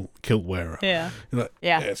traditional kilt wearer. Yeah. Like,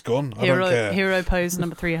 yeah, it's gone. I don't care. Hero pose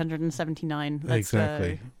number 379. Let's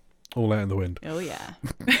exactly. Go. All out in the wind. Oh, yeah.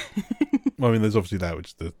 Well, I mean, there's obviously that, which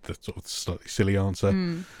is the sort of slightly silly answer.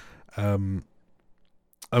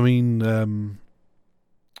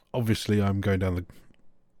 Obviously I'm going down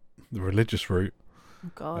the religious route. Oh,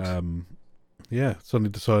 God. Suddenly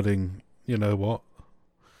deciding, you know what,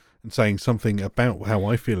 and saying something about how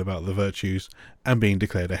I feel about the virtues and being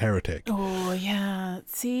declared a heretic. Oh, yeah.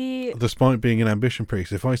 See... Despite being an ambition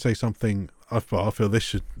priest, if I say something, I feel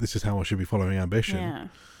this is how I should be following ambition,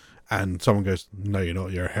 and someone goes, no, you're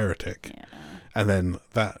not, you're a heretic. Yeah. And then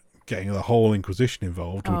that, getting the whole Inquisition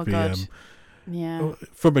involved would be... God.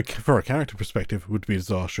 For a character perspective, would be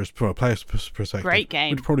disastrous. From a player's perspective, great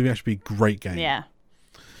game. Would probably actually be great game. Yeah.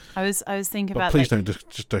 I was thinking about. Please don't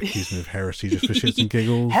just accuse me of heresy just for shits and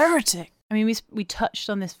giggles. Heretic. I mean, we touched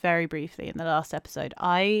on this very briefly in the last episode.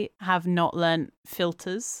 I have not learnt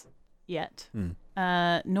filters yet,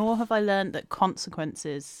 nor have I learnt that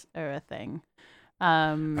consequences are a thing.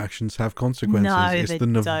 Actions have consequences. No, they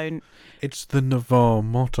don't. It's the Navarre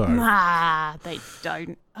motto. Nah, they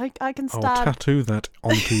don't. I can stab. I'll tattoo that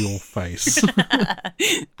onto your face.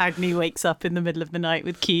 Agni wakes up in the middle of the night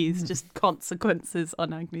with keys, just consequences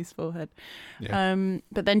on Agni's forehead. Yeah.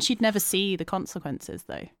 But then she'd never see the consequences,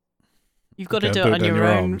 though. You've got to do it on your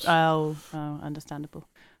own. Oh, understandable.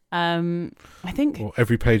 I think. Well,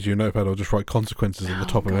 every page of your notepad, I'll just write consequences at the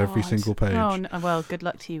top of every single page. Oh, no, well, good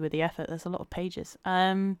luck to you with the effort. There's a lot of pages.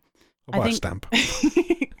 I'll buy a stamp.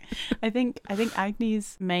 I think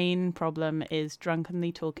Agni's main problem is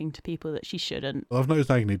drunkenly talking to people that she shouldn't. Well, I've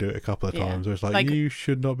noticed Agni do it a couple of times. Where it's like, you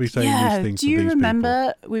should not be saying these things to these people. Do you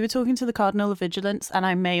remember we were talking to the Cardinal of Vigilance, and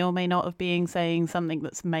I may or may not have been saying something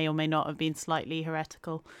that's may or may not have been slightly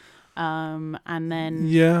heretical. And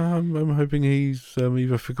then I'm hoping he's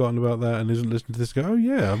either forgotten about that and isn't listening to this. Go, oh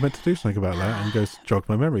yeah, I meant to do something about that, and goes jog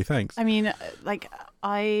my memory. Thanks. I mean, but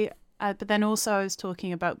then also I was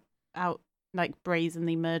talking about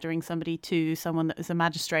brazenly murdering somebody to someone that was a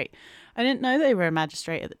magistrate. I didn't know they were a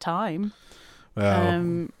magistrate at the time.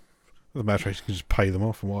 The magistrate can just pay them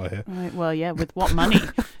off, from what I hear. Right, well, yeah, with what money?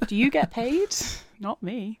 Do you get paid? Not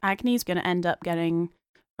me. Agni's going to end up getting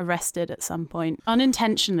arrested at some point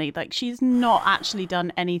unintentionally. Like, she's not actually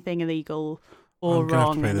done anything illegal or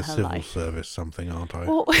wrong in her life. I'm going to pay the civil service something, aren't I?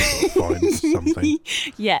 Find something.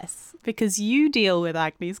 Yes, because you deal with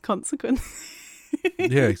Agni's consequences.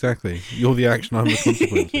 Yeah, exactly. You're the action, I'm the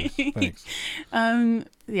consequences. Thanks. I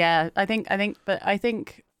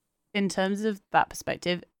think in terms of that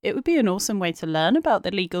perspective, it would be an awesome way to learn about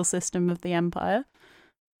the legal system of the Empire.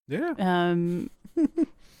 Yeah.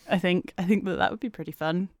 I think that would be pretty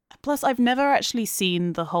fun. Plus, I've never actually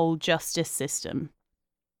seen the whole justice system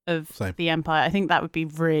of the Empire. I think that would be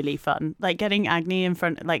really fun. Like getting Agni in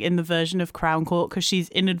front, like in the version of Crown Court, because she's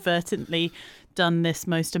inadvertently done this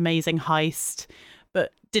most amazing heist,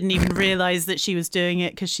 but didn't even realize that she was doing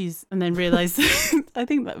it and then realized. I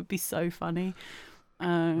think that would be so funny.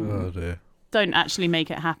 Oh dear. Don't actually make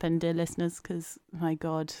it happen, dear listeners, because my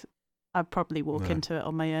God, I'd probably walk into it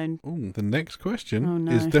on my own. Ooh, the next question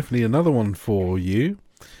is definitely another one for you.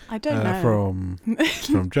 I don't know.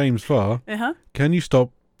 From James Farr. Uh-huh. Can you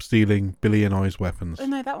stop stealing Billy and I's weapons? Oh,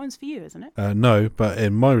 no, that one's for you, isn't it? No, but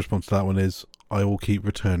in my response to that one is, I will keep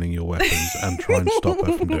returning your weapons and try and stop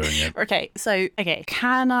her from doing it. Okay,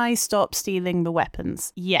 can I stop stealing the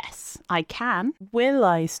weapons? Yes, I can. Will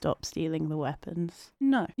I stop stealing the weapons?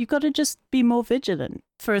 No. You've got to just be more vigilant.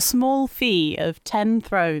 For a small fee of 10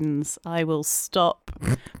 thrones, I will stop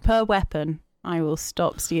per weapon. I will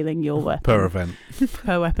stop stealing your weapon. Per event.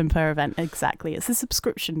 Per weapon, per event, exactly. It's a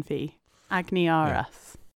subscription fee. Agni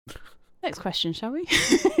Aras. Yeah. Next question, shall we?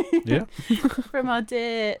 Yeah. From our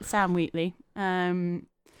dear Sam Wheatley. Are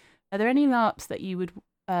there any LARPs that you would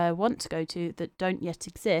want to go to that don't yet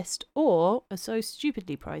exist or are so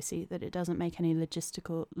stupidly pricey that it doesn't make any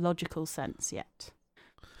logical sense yet?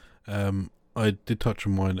 I did touch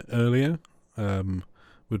on mine earlier.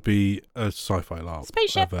 Would be a sci-fi LARP.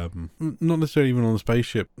 Spaceship? Not necessarily even on the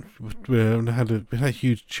spaceship. We had a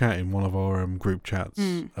huge chat in one of our group chats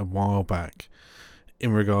a while back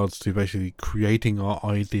in regards to basically creating our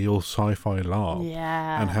ideal sci-fi LARP.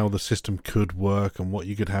 Yeah. And how the system could work and what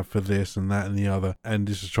you could have for this and that and the other. And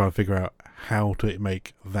just to try and figure out how to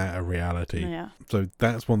make that a reality. Yeah. So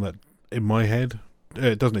that's one that, in my head,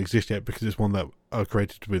 it doesn't exist yet because it's one that I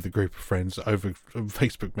created with a group of friends over a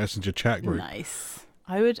Facebook Messenger chat group. Nice.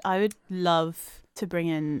 I would love to bring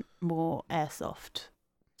in more airsoft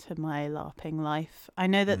to my LARPing life. I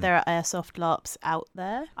know that there are airsoft LARPs out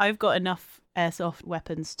there. I've got enough airsoft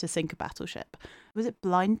weapons to sink a battleship. Was it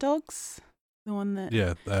Blind Dogs? The one that...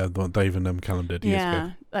 Yeah, the one Dave and Callum did years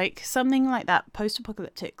ago. Like something like that,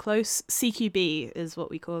 post-apocalyptic, close CQB is what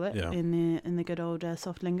we call it in the good old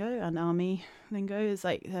soft lingo and army lingo. Is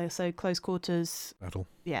like so close quarters battle.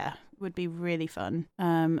 Yeah, would be really fun.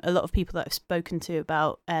 A lot of people that I've spoken to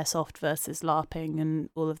about airsoft versus LARPing and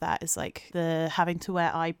all of that is like the having to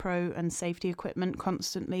wear iPro and safety equipment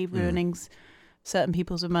constantly ruining certain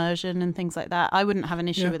people's immersion and things like that. I wouldn't have an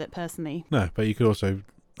issue with it personally. No, but you could also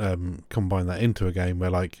combine that into a game where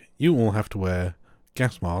like you all have to wear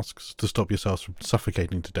gas masks to stop yourselves from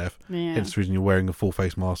suffocating to death. Yeah. Hence the reason you're wearing a full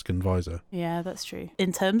face mask and visor. Yeah, that's true.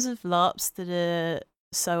 In terms of LARPs that are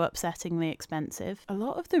so upsettingly expensive, a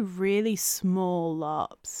lot of the really small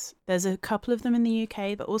LARPs, there's a couple of them in the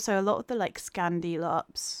UK, but also a lot of the like Scandi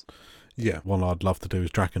LARPs. Yeah, one I'd love to do is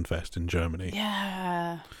Drakenfest in Germany.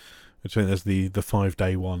 Yeah. Which I think there's the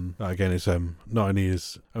 5-day one. Again, it's not only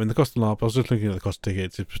is... I mean, the cost of LARP, I was just looking at the cost of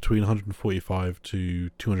tickets, it's between 145 to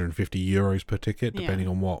 250 euros per ticket, depending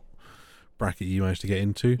on what bracket you manage to get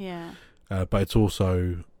into. Yeah. But it's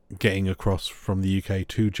also getting across from the UK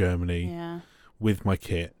to Germany with my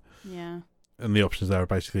kit. Yeah. And the options there are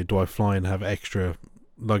basically, do I fly and have extra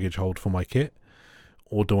luggage hold for my kit?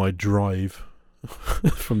 Or do I drive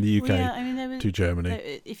from the UK to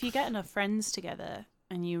Germany? If you get enough friends together...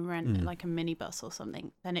 and you rent like a minibus or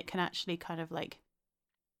something, then it can actually kind of like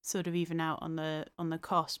sort of even out on the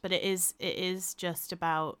cost. But it is just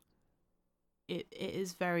about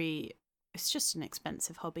it's just an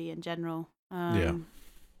expensive hobby in general. I'm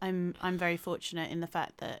very fortunate in the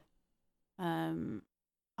fact that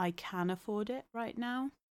I can afford it right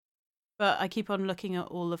now. But I keep on looking at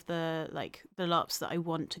all of the LARPs that I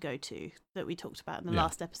want to go to that we talked about in the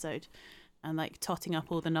last episode. And like totting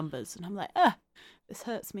up all the numbers, and I'm like, this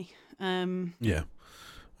hurts me. Yeah,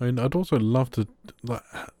 I mean, I'd also love to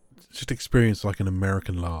just experience like an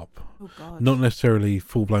American LARP. Oh God! Not necessarily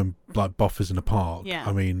full blown like buffers in a park. Yeah.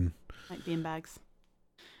 I mean, like beanbags.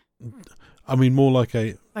 I mean, more like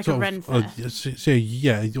a Ren Fair.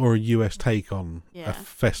 Or a US take on a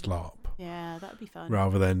fest LARP. Yeah, that'd be fun.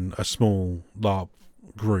 Rather than a small LARP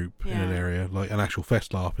group in an area, like an actual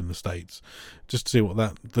fest LARP in the States, just to see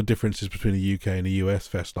what the differences between a UK and a US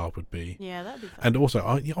fest LARP would be. Yeah, that'd be fun. And also,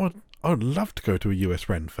 I would love to go to a US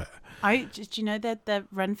Ren Fair. Do you know that the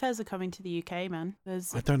Ren Fairs are coming to the UK, man?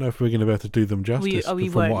 I don't know if we're going to be able to do them justice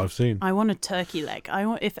from what I've seen. I want a turkey leg. I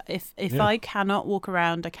want if I cannot walk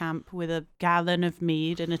around a camp with a gallon of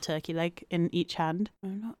mead and a turkey leg in each hand,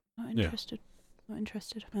 I'm not interested. Not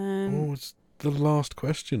interested. It's the last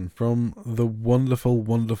question from the wonderful,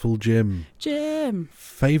 wonderful Jim. Jim,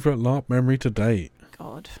 favorite LARP memory to date?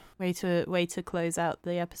 God, way to close out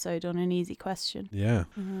the episode on an easy question. Yeah.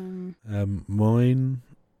 Mine.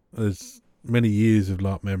 There's many years of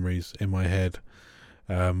LARP memories in my head,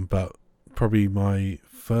 but probably my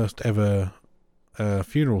first ever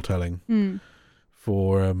funeral telling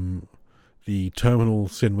for the Terminal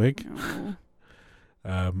Sinwig.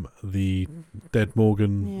 Oh. The Dead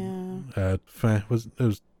Morgan. Was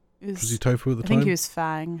he Tofu at the time? I think he was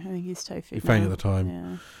Fang. I think he's Tofu. Fang at the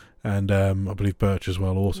time. And I believe Birch as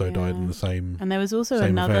well also died in the same. And there was also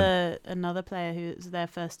same another player who was their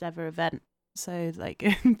first ever event. So like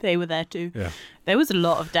they were there too. Yeah. There was a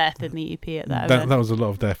lot of death in the EP at that event. That was a lot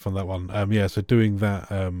of death on that one. So doing that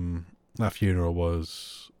that funeral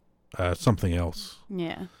was something else.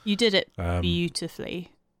 Yeah. You did it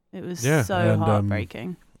beautifully. It was so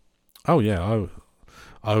heartbreaking. Oh yeah,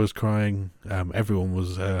 I was crying. Everyone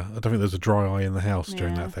was. I don't think there was a dry eye in the house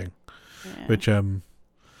during that thing. Yeah. Which,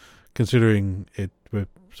 considering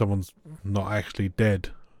someone's not actually dead,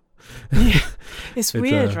 it's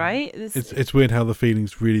weird, right? It's weird how the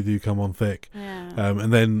feelings really do come on thick. Yeah.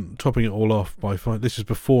 And then topping it all off by this is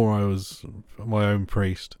before I was my own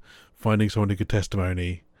priest, finding someone who could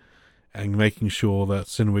testimony. And making sure that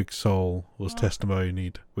Sinwig's soul was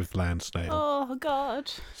testimonied with land snail. Oh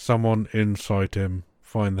God! Someone inside him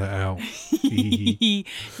find that out.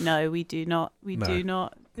 No, we do not. We do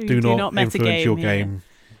not influence your game.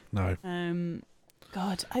 No.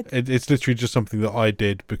 God, it's literally just something that I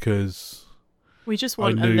did because we just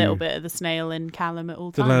want a little bit of the snail in Callum at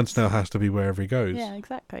all times. The land snail has to be wherever he goes. Yeah,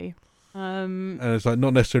 exactly. And it's like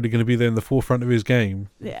not necessarily going to be there in the forefront of his game.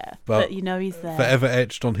 Yeah, but you know he's there. Forever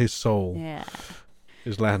etched on his soul. Yeah,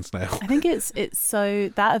 is land snail. I think it's so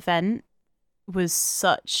that event was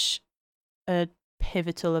such a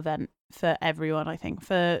pivotal event for everyone. I think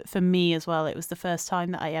for me as well. It was the first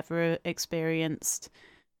time that I ever experienced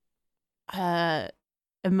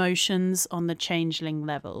emotions on the changeling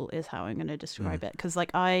level. Is how I'm going to describe it. Because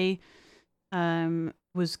like I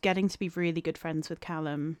was getting to be really good friends with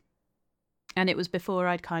Callum. And it was before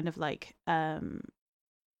I'd kind of like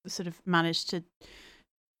sort of managed to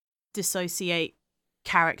dissociate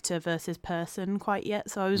character versus person quite yet.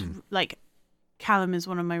 So I was like, Callum is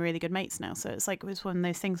one of my really good mates now. So it's like, it was one of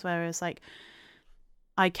those things where it's like,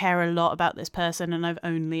 I care a lot about this person and I've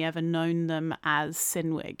only ever known them as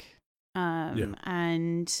Sinwig.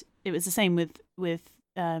 And it was the same with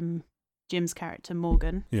Jim's character,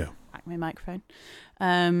 Morgan. Yeah. Back my microphone.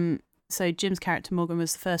 So Jim's character, Morgan,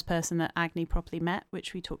 was the first person that Agni properly met,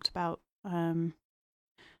 which we talked about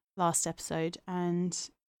last episode. And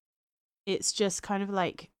it's just kind of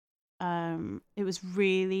like, it was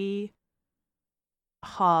really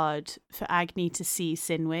hard for Agni to see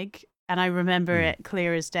Sinwig. And I remember it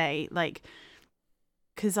clear as day, like,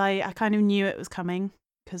 because I kind of knew it was coming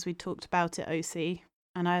because we talked about it OC.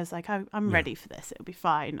 And I was like, I'm ready for this. It'll be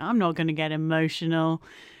fine. I'm not going to get emotional.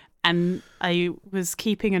 And I was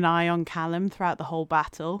keeping an eye on Callum throughout the whole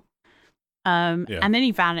battle. And then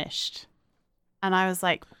he vanished. And I was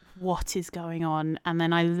like, what is going on? And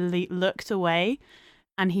then I looked away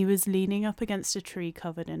and he was leaning up against a tree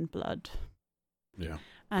covered in blood. Yeah.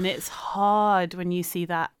 And it's hard when you see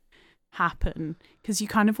that happen because you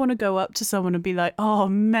kind of want to go up to someone and be like, oh,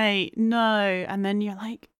 mate, no. And then you're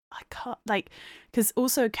like, I can't, like, because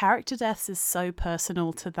also character deaths is so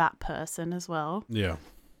personal to that person as well. Yeah.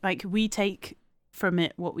 Like, we take from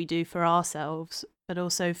it what we do for ourselves, but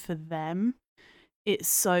also for them. It's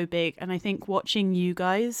so big. And I think watching you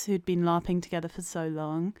guys, who'd been LARPing together for so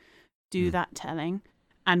long, do that telling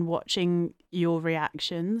and watching your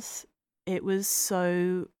reactions, it was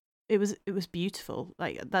beautiful.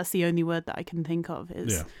 Like, that's the only word that I can think of.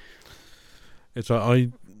 It's like I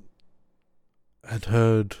had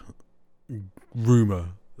heard rumour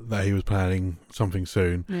that he was planning something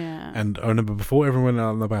soon. Yeah. And I remember before everyone went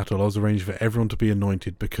out in the battle, I was arranging for everyone to be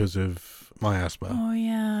anointed because of my asthma. Oh,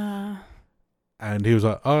 yeah. And he was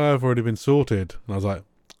like, oh, I've already been sorted. And I was like,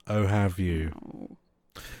 oh, have you? Oh.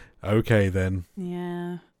 Okay, then.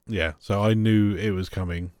 Yeah. Yeah, so I knew it was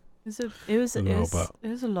coming. It was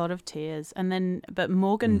a lot of tears. And then, but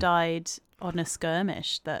Morgan died on a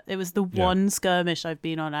skirmish. It was the one skirmish I've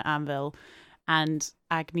been on at Anvil. And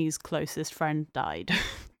Agni's closest friend died.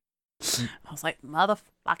 I was like,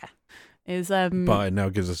 motherfucker. But it now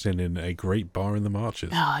gives us in a great bar in the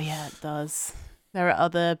Marches. Oh, yeah, it does. There are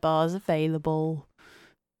other bars available.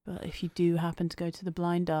 But if you do happen to go to the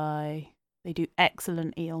Blind Eye, they do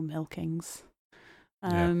excellent eel milkings.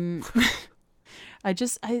 I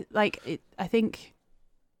think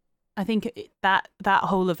that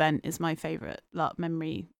whole event is my favourite LARP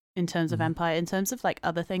memory in terms of Empire. In terms of like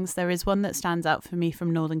other things, there is one that stands out for me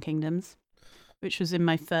from Northern Kingdoms, which was in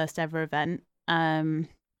my first ever event, and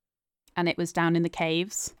it was down in the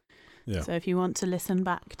caves. Yeah. So if you want to listen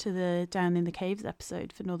back to the Down in the Caves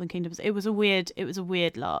episode for Northern Kingdoms, it was a weird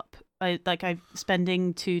LARP. I'm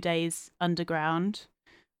spending 2 days underground.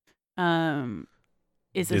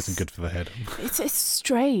 Isn't good for the head. It's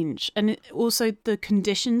strange, and also the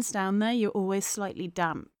conditions down there. You're always slightly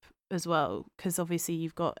damp. as well, because obviously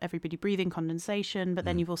you've got everybody breathing condensation, but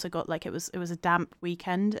then you've also got like it was a damp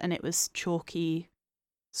weekend and it was chalky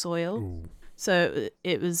soil. Ooh. So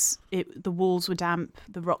the walls were damp,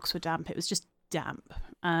 the rocks were damp, it was just damp.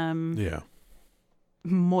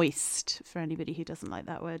 Moist, for anybody who doesn't like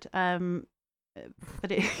that word. But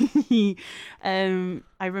I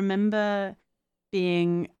remember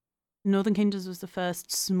being Northern Kingdoms was the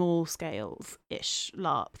first small scale-ish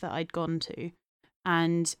LARP that I'd gone to,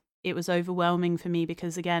 and it was overwhelming for me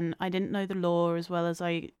because, again, I didn't know the lore as well as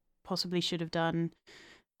I possibly should have done.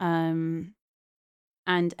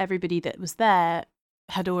 And everybody that was there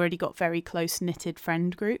had already got very close-knitted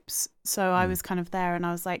friend groups. So I was kind of there and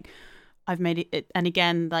I was like, I've made it. And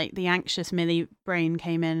again, like the anxious Millie brain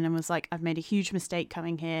came in and was like, I've made a huge mistake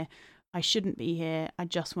coming here. I shouldn't be here. I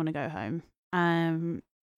just want to go home.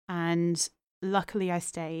 And luckily I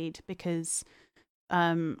stayed because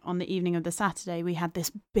on the evening of the Saturday, we had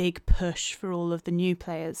this big push for all of the new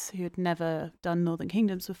players who had never done Northern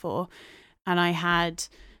Kingdoms before. And I had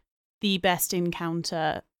the best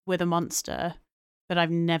encounter with a monster that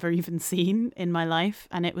I've never even seen in my life.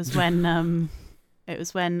 And it was when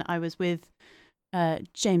I was with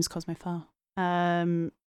James Cosmophile,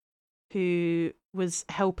 who was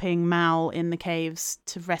helping Mal in the caves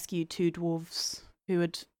to rescue two dwarves who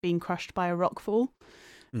had been crushed by a rockfall.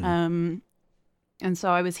 And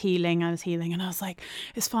so I was healing and I was like,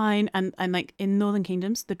 it's fine. And like in Northern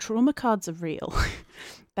Kingdoms, the trauma cards are real.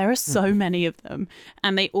 There are so many of them,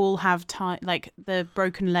 and they all have like the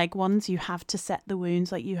broken leg ones, you have to set the wounds,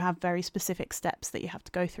 like you have very specific steps that you have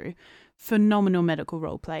to go through. Phenomenal medical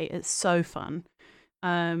role play. It's so fun.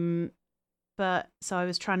 But so I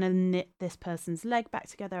was trying to knit this person's leg back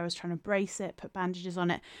together. I was trying to brace it, put bandages on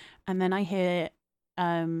it. And then I hear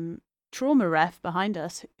trauma ref behind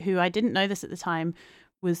us, who I didn't know this at the time,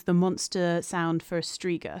 was the monster sound for a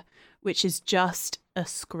Striga, which is just a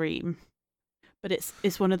scream. But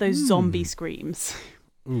it's one of those zombie screams.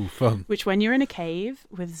 Ooh, fun. Which when you're in a cave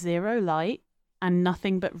with zero light and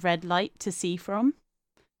nothing but red light to see from,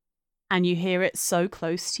 and you hear it so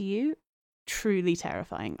close to you, truly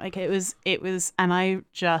terrifying. Like it was, and I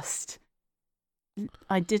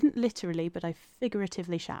didn't literally, but I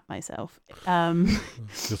figuratively shat myself.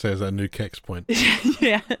 Just say, is that a new Kex point?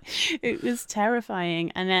 Yeah, it was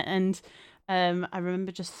terrifying, and I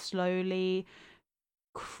remember just slowly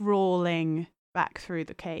crawling back through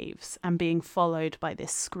the caves and being followed by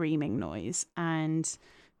this screaming noise, and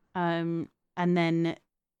then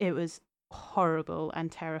it was horrible and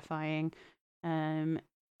terrifying, and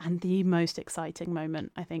the most exciting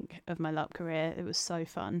moment I think of my LARP career. It was so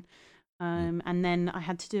fun. And then I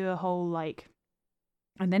had to do a whole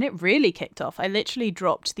and then it really kicked off. I literally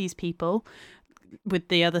dropped these people with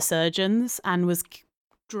the other surgeons and was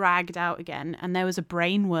dragged out again. And there was a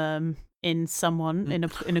brain worm in someone,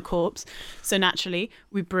 in a corpse. So naturally,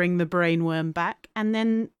 we bring the brain worm back. And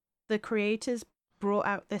then the creators brought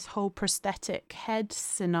out this whole prosthetic head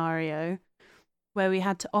scenario where we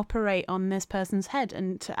had to operate on this person's head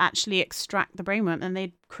and to actually extract the brain worm. And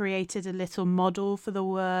they created a little model for the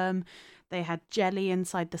worm. They had jelly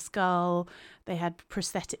inside the skull. They had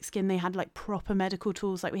prosthetic skin. They had like proper medical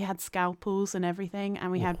tools. Like we had scalpels and everything.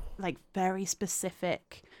 And we had like very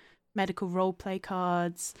specific medical role play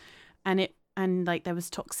cards. And like there was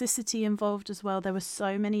toxicity involved as well. There were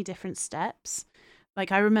so many different steps.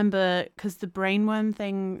 Like I remember, because the brainworm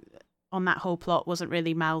thing on that whole plot wasn't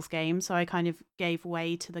really Mal's game, so I kind of gave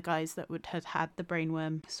way to the guys that had had the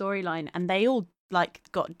brainworm storyline, and they all like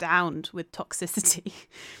got downed with toxicity.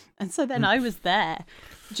 And so then I was there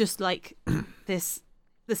just like this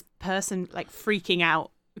person like freaking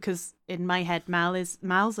out, because in my head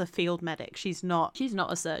Mal's a field medic. She's not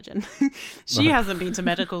a surgeon. She hasn't been to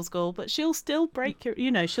medical school, but she'll still break your,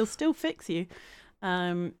 she'll still fix you.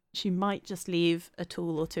 She might just leave a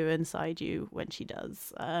tool or two inside you when she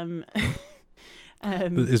does.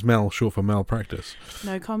 Is Mal short for malpractice?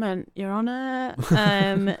 No comment, Your Honour.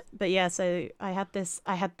 But yeah, so I had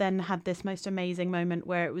had this most amazing moment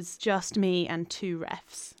where it was just me and two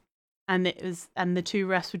refs, and the two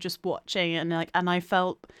refs were just watching, and I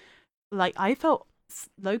felt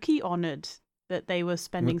low-key honoured that they were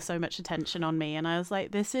spending so much attention on me, and I was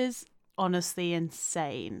like, this is honestly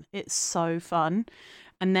insane. It's so fun.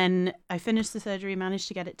 And then I finished the surgery, managed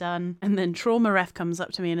to get it done, and then trauma ref comes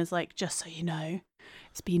up to me and is like, just so you know,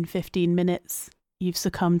 it's been 15 minutes. You've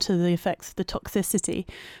succumbed to the effects of the toxicity.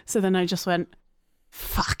 So then I just went,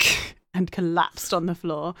 fuck, and collapsed on the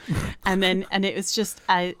floor. And it was just,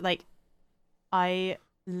 I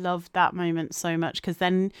loved that moment so much, because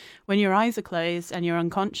then when your eyes are closed and you're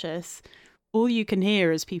unconscious, all you can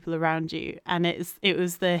hear is people around you, and it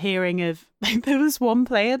was the hearing of there was one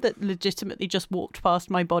player that legitimately just walked past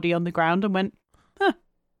my body on the ground and went, huh,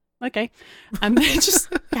 okay, and then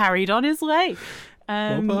just carried on his way. What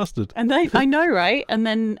a bastard. And I know, right? And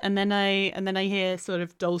then I hear sort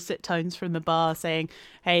of dulcet tones from the bar saying,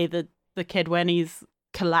 hey, the kid Wenny's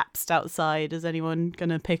collapsed outside, is anyone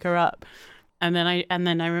gonna pick her up? And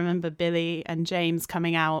then I remember Billy and James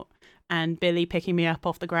coming out, and Billy picking me up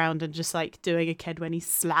off the ground and just like doing a kid when he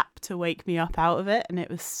slapped to wake me up out of it, and it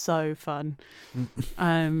was so fun.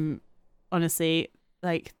 Honestly,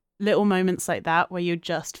 like little moments like that where you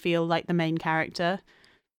just feel like the main character.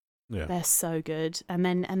 Yeah, they're so good. And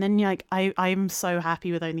then you're like, I'm so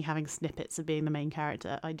happy with only having snippets of being the main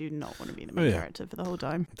character. I do not want to be the main character for the whole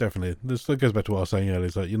time. Definitely, this goes back to what I was saying earlier.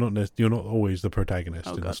 Is that you're not always the protagonist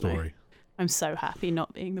in the story. No. I'm so happy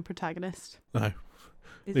not being the protagonist. No.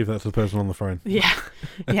 Leave that to the person on the throne. Yeah.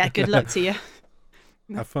 Yeah, good luck to you.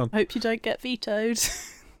 Have fun. Hope you don't get vetoed.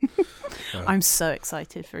 I'm so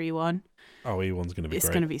excited for E1. Oh, E1's going to be great. It's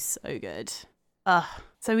going to be so good.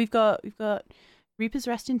 So we've got Reaper's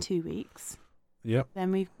Rest in 2 weeks. Yep.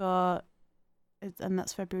 Then we've got, and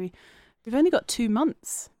that's February. We've only got 2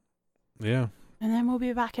 months. Yeah. And then we'll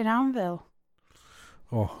be back in Anvil.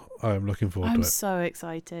 Oh, I'm looking forward to it. I'm so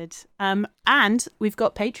excited. And we've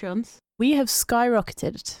got Patreons. We have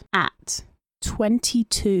skyrocketed at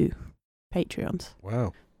 22 Patreons.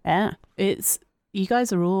 Wow. Yeah. You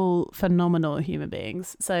guys are all phenomenal human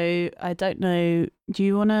beings. So I don't know,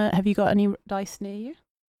 have you got any dice near you?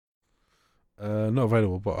 Not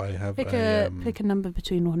available, but I have pick a number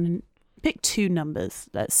between 1 and... Pick 2 numbers.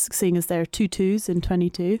 Seeing as there are 2 2s in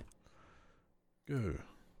 22. Go.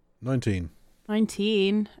 19.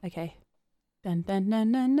 19. Okay. Dun, dun,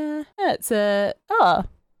 dun, dun, dun. That's a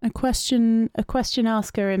question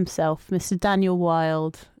asker himself, Mr. Daniel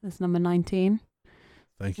Wild, is number 19.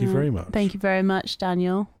 Thank you very much. Thank you very much,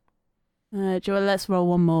 Daniel. Joel, let's roll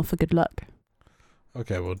one more for good luck.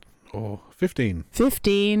 Okay, well, 15.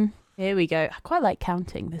 15. Here we go. I quite like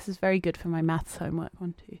counting. This is very good for my maths homework.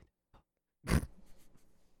 1, 2.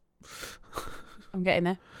 I'm getting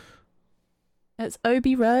there. It's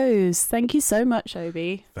Obi Rose. Thank you so much,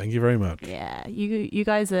 Obi. Thank you very much. Yeah, you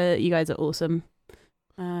guys are awesome.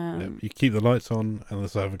 You keep the lights on and the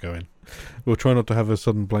server going. We'll try not to have a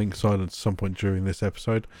sudden blank silence at some point during this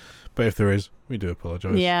episode, but if there is, we do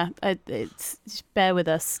apologise. Yeah, just bear with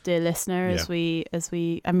us, dear listener, as we.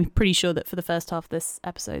 I'm pretty sure that for the first half of this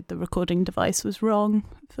episode, the recording device was wrong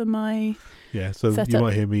for my. Yeah, so setup. You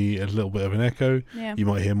might hear me a little bit of an echo. Yeah. You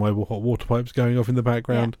might hear my hot water pipes going off in the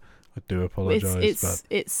background. Yeah. I do apologise.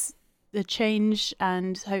 It's the change,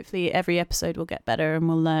 and hopefully every episode will get better, and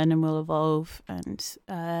we'll learn and we'll evolve. And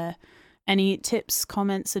any tips,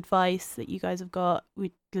 comments, advice that you guys have got,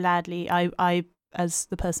 we'd gladly. I as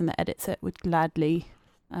the person that edits it, would gladly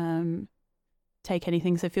take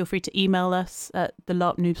anything. So feel free to email us at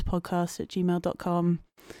thelarpnoobspodcast@gmail.com,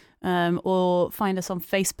 or find us on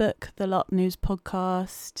Facebook, The LARP News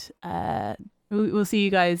Podcast. We'll see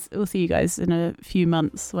you guys. We'll see you guys in a few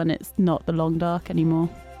months when it's not the long dark anymore.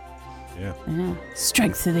 Yeah.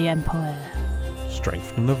 Strength of the Empire.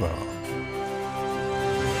 Strength from Navarre.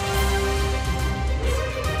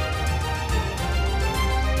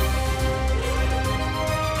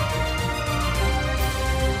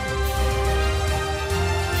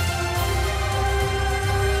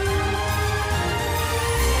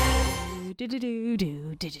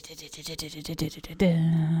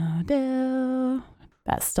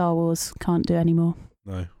 That Star Wars can't do anymore.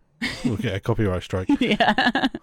 No. We'll get a copyright strike. Yeah.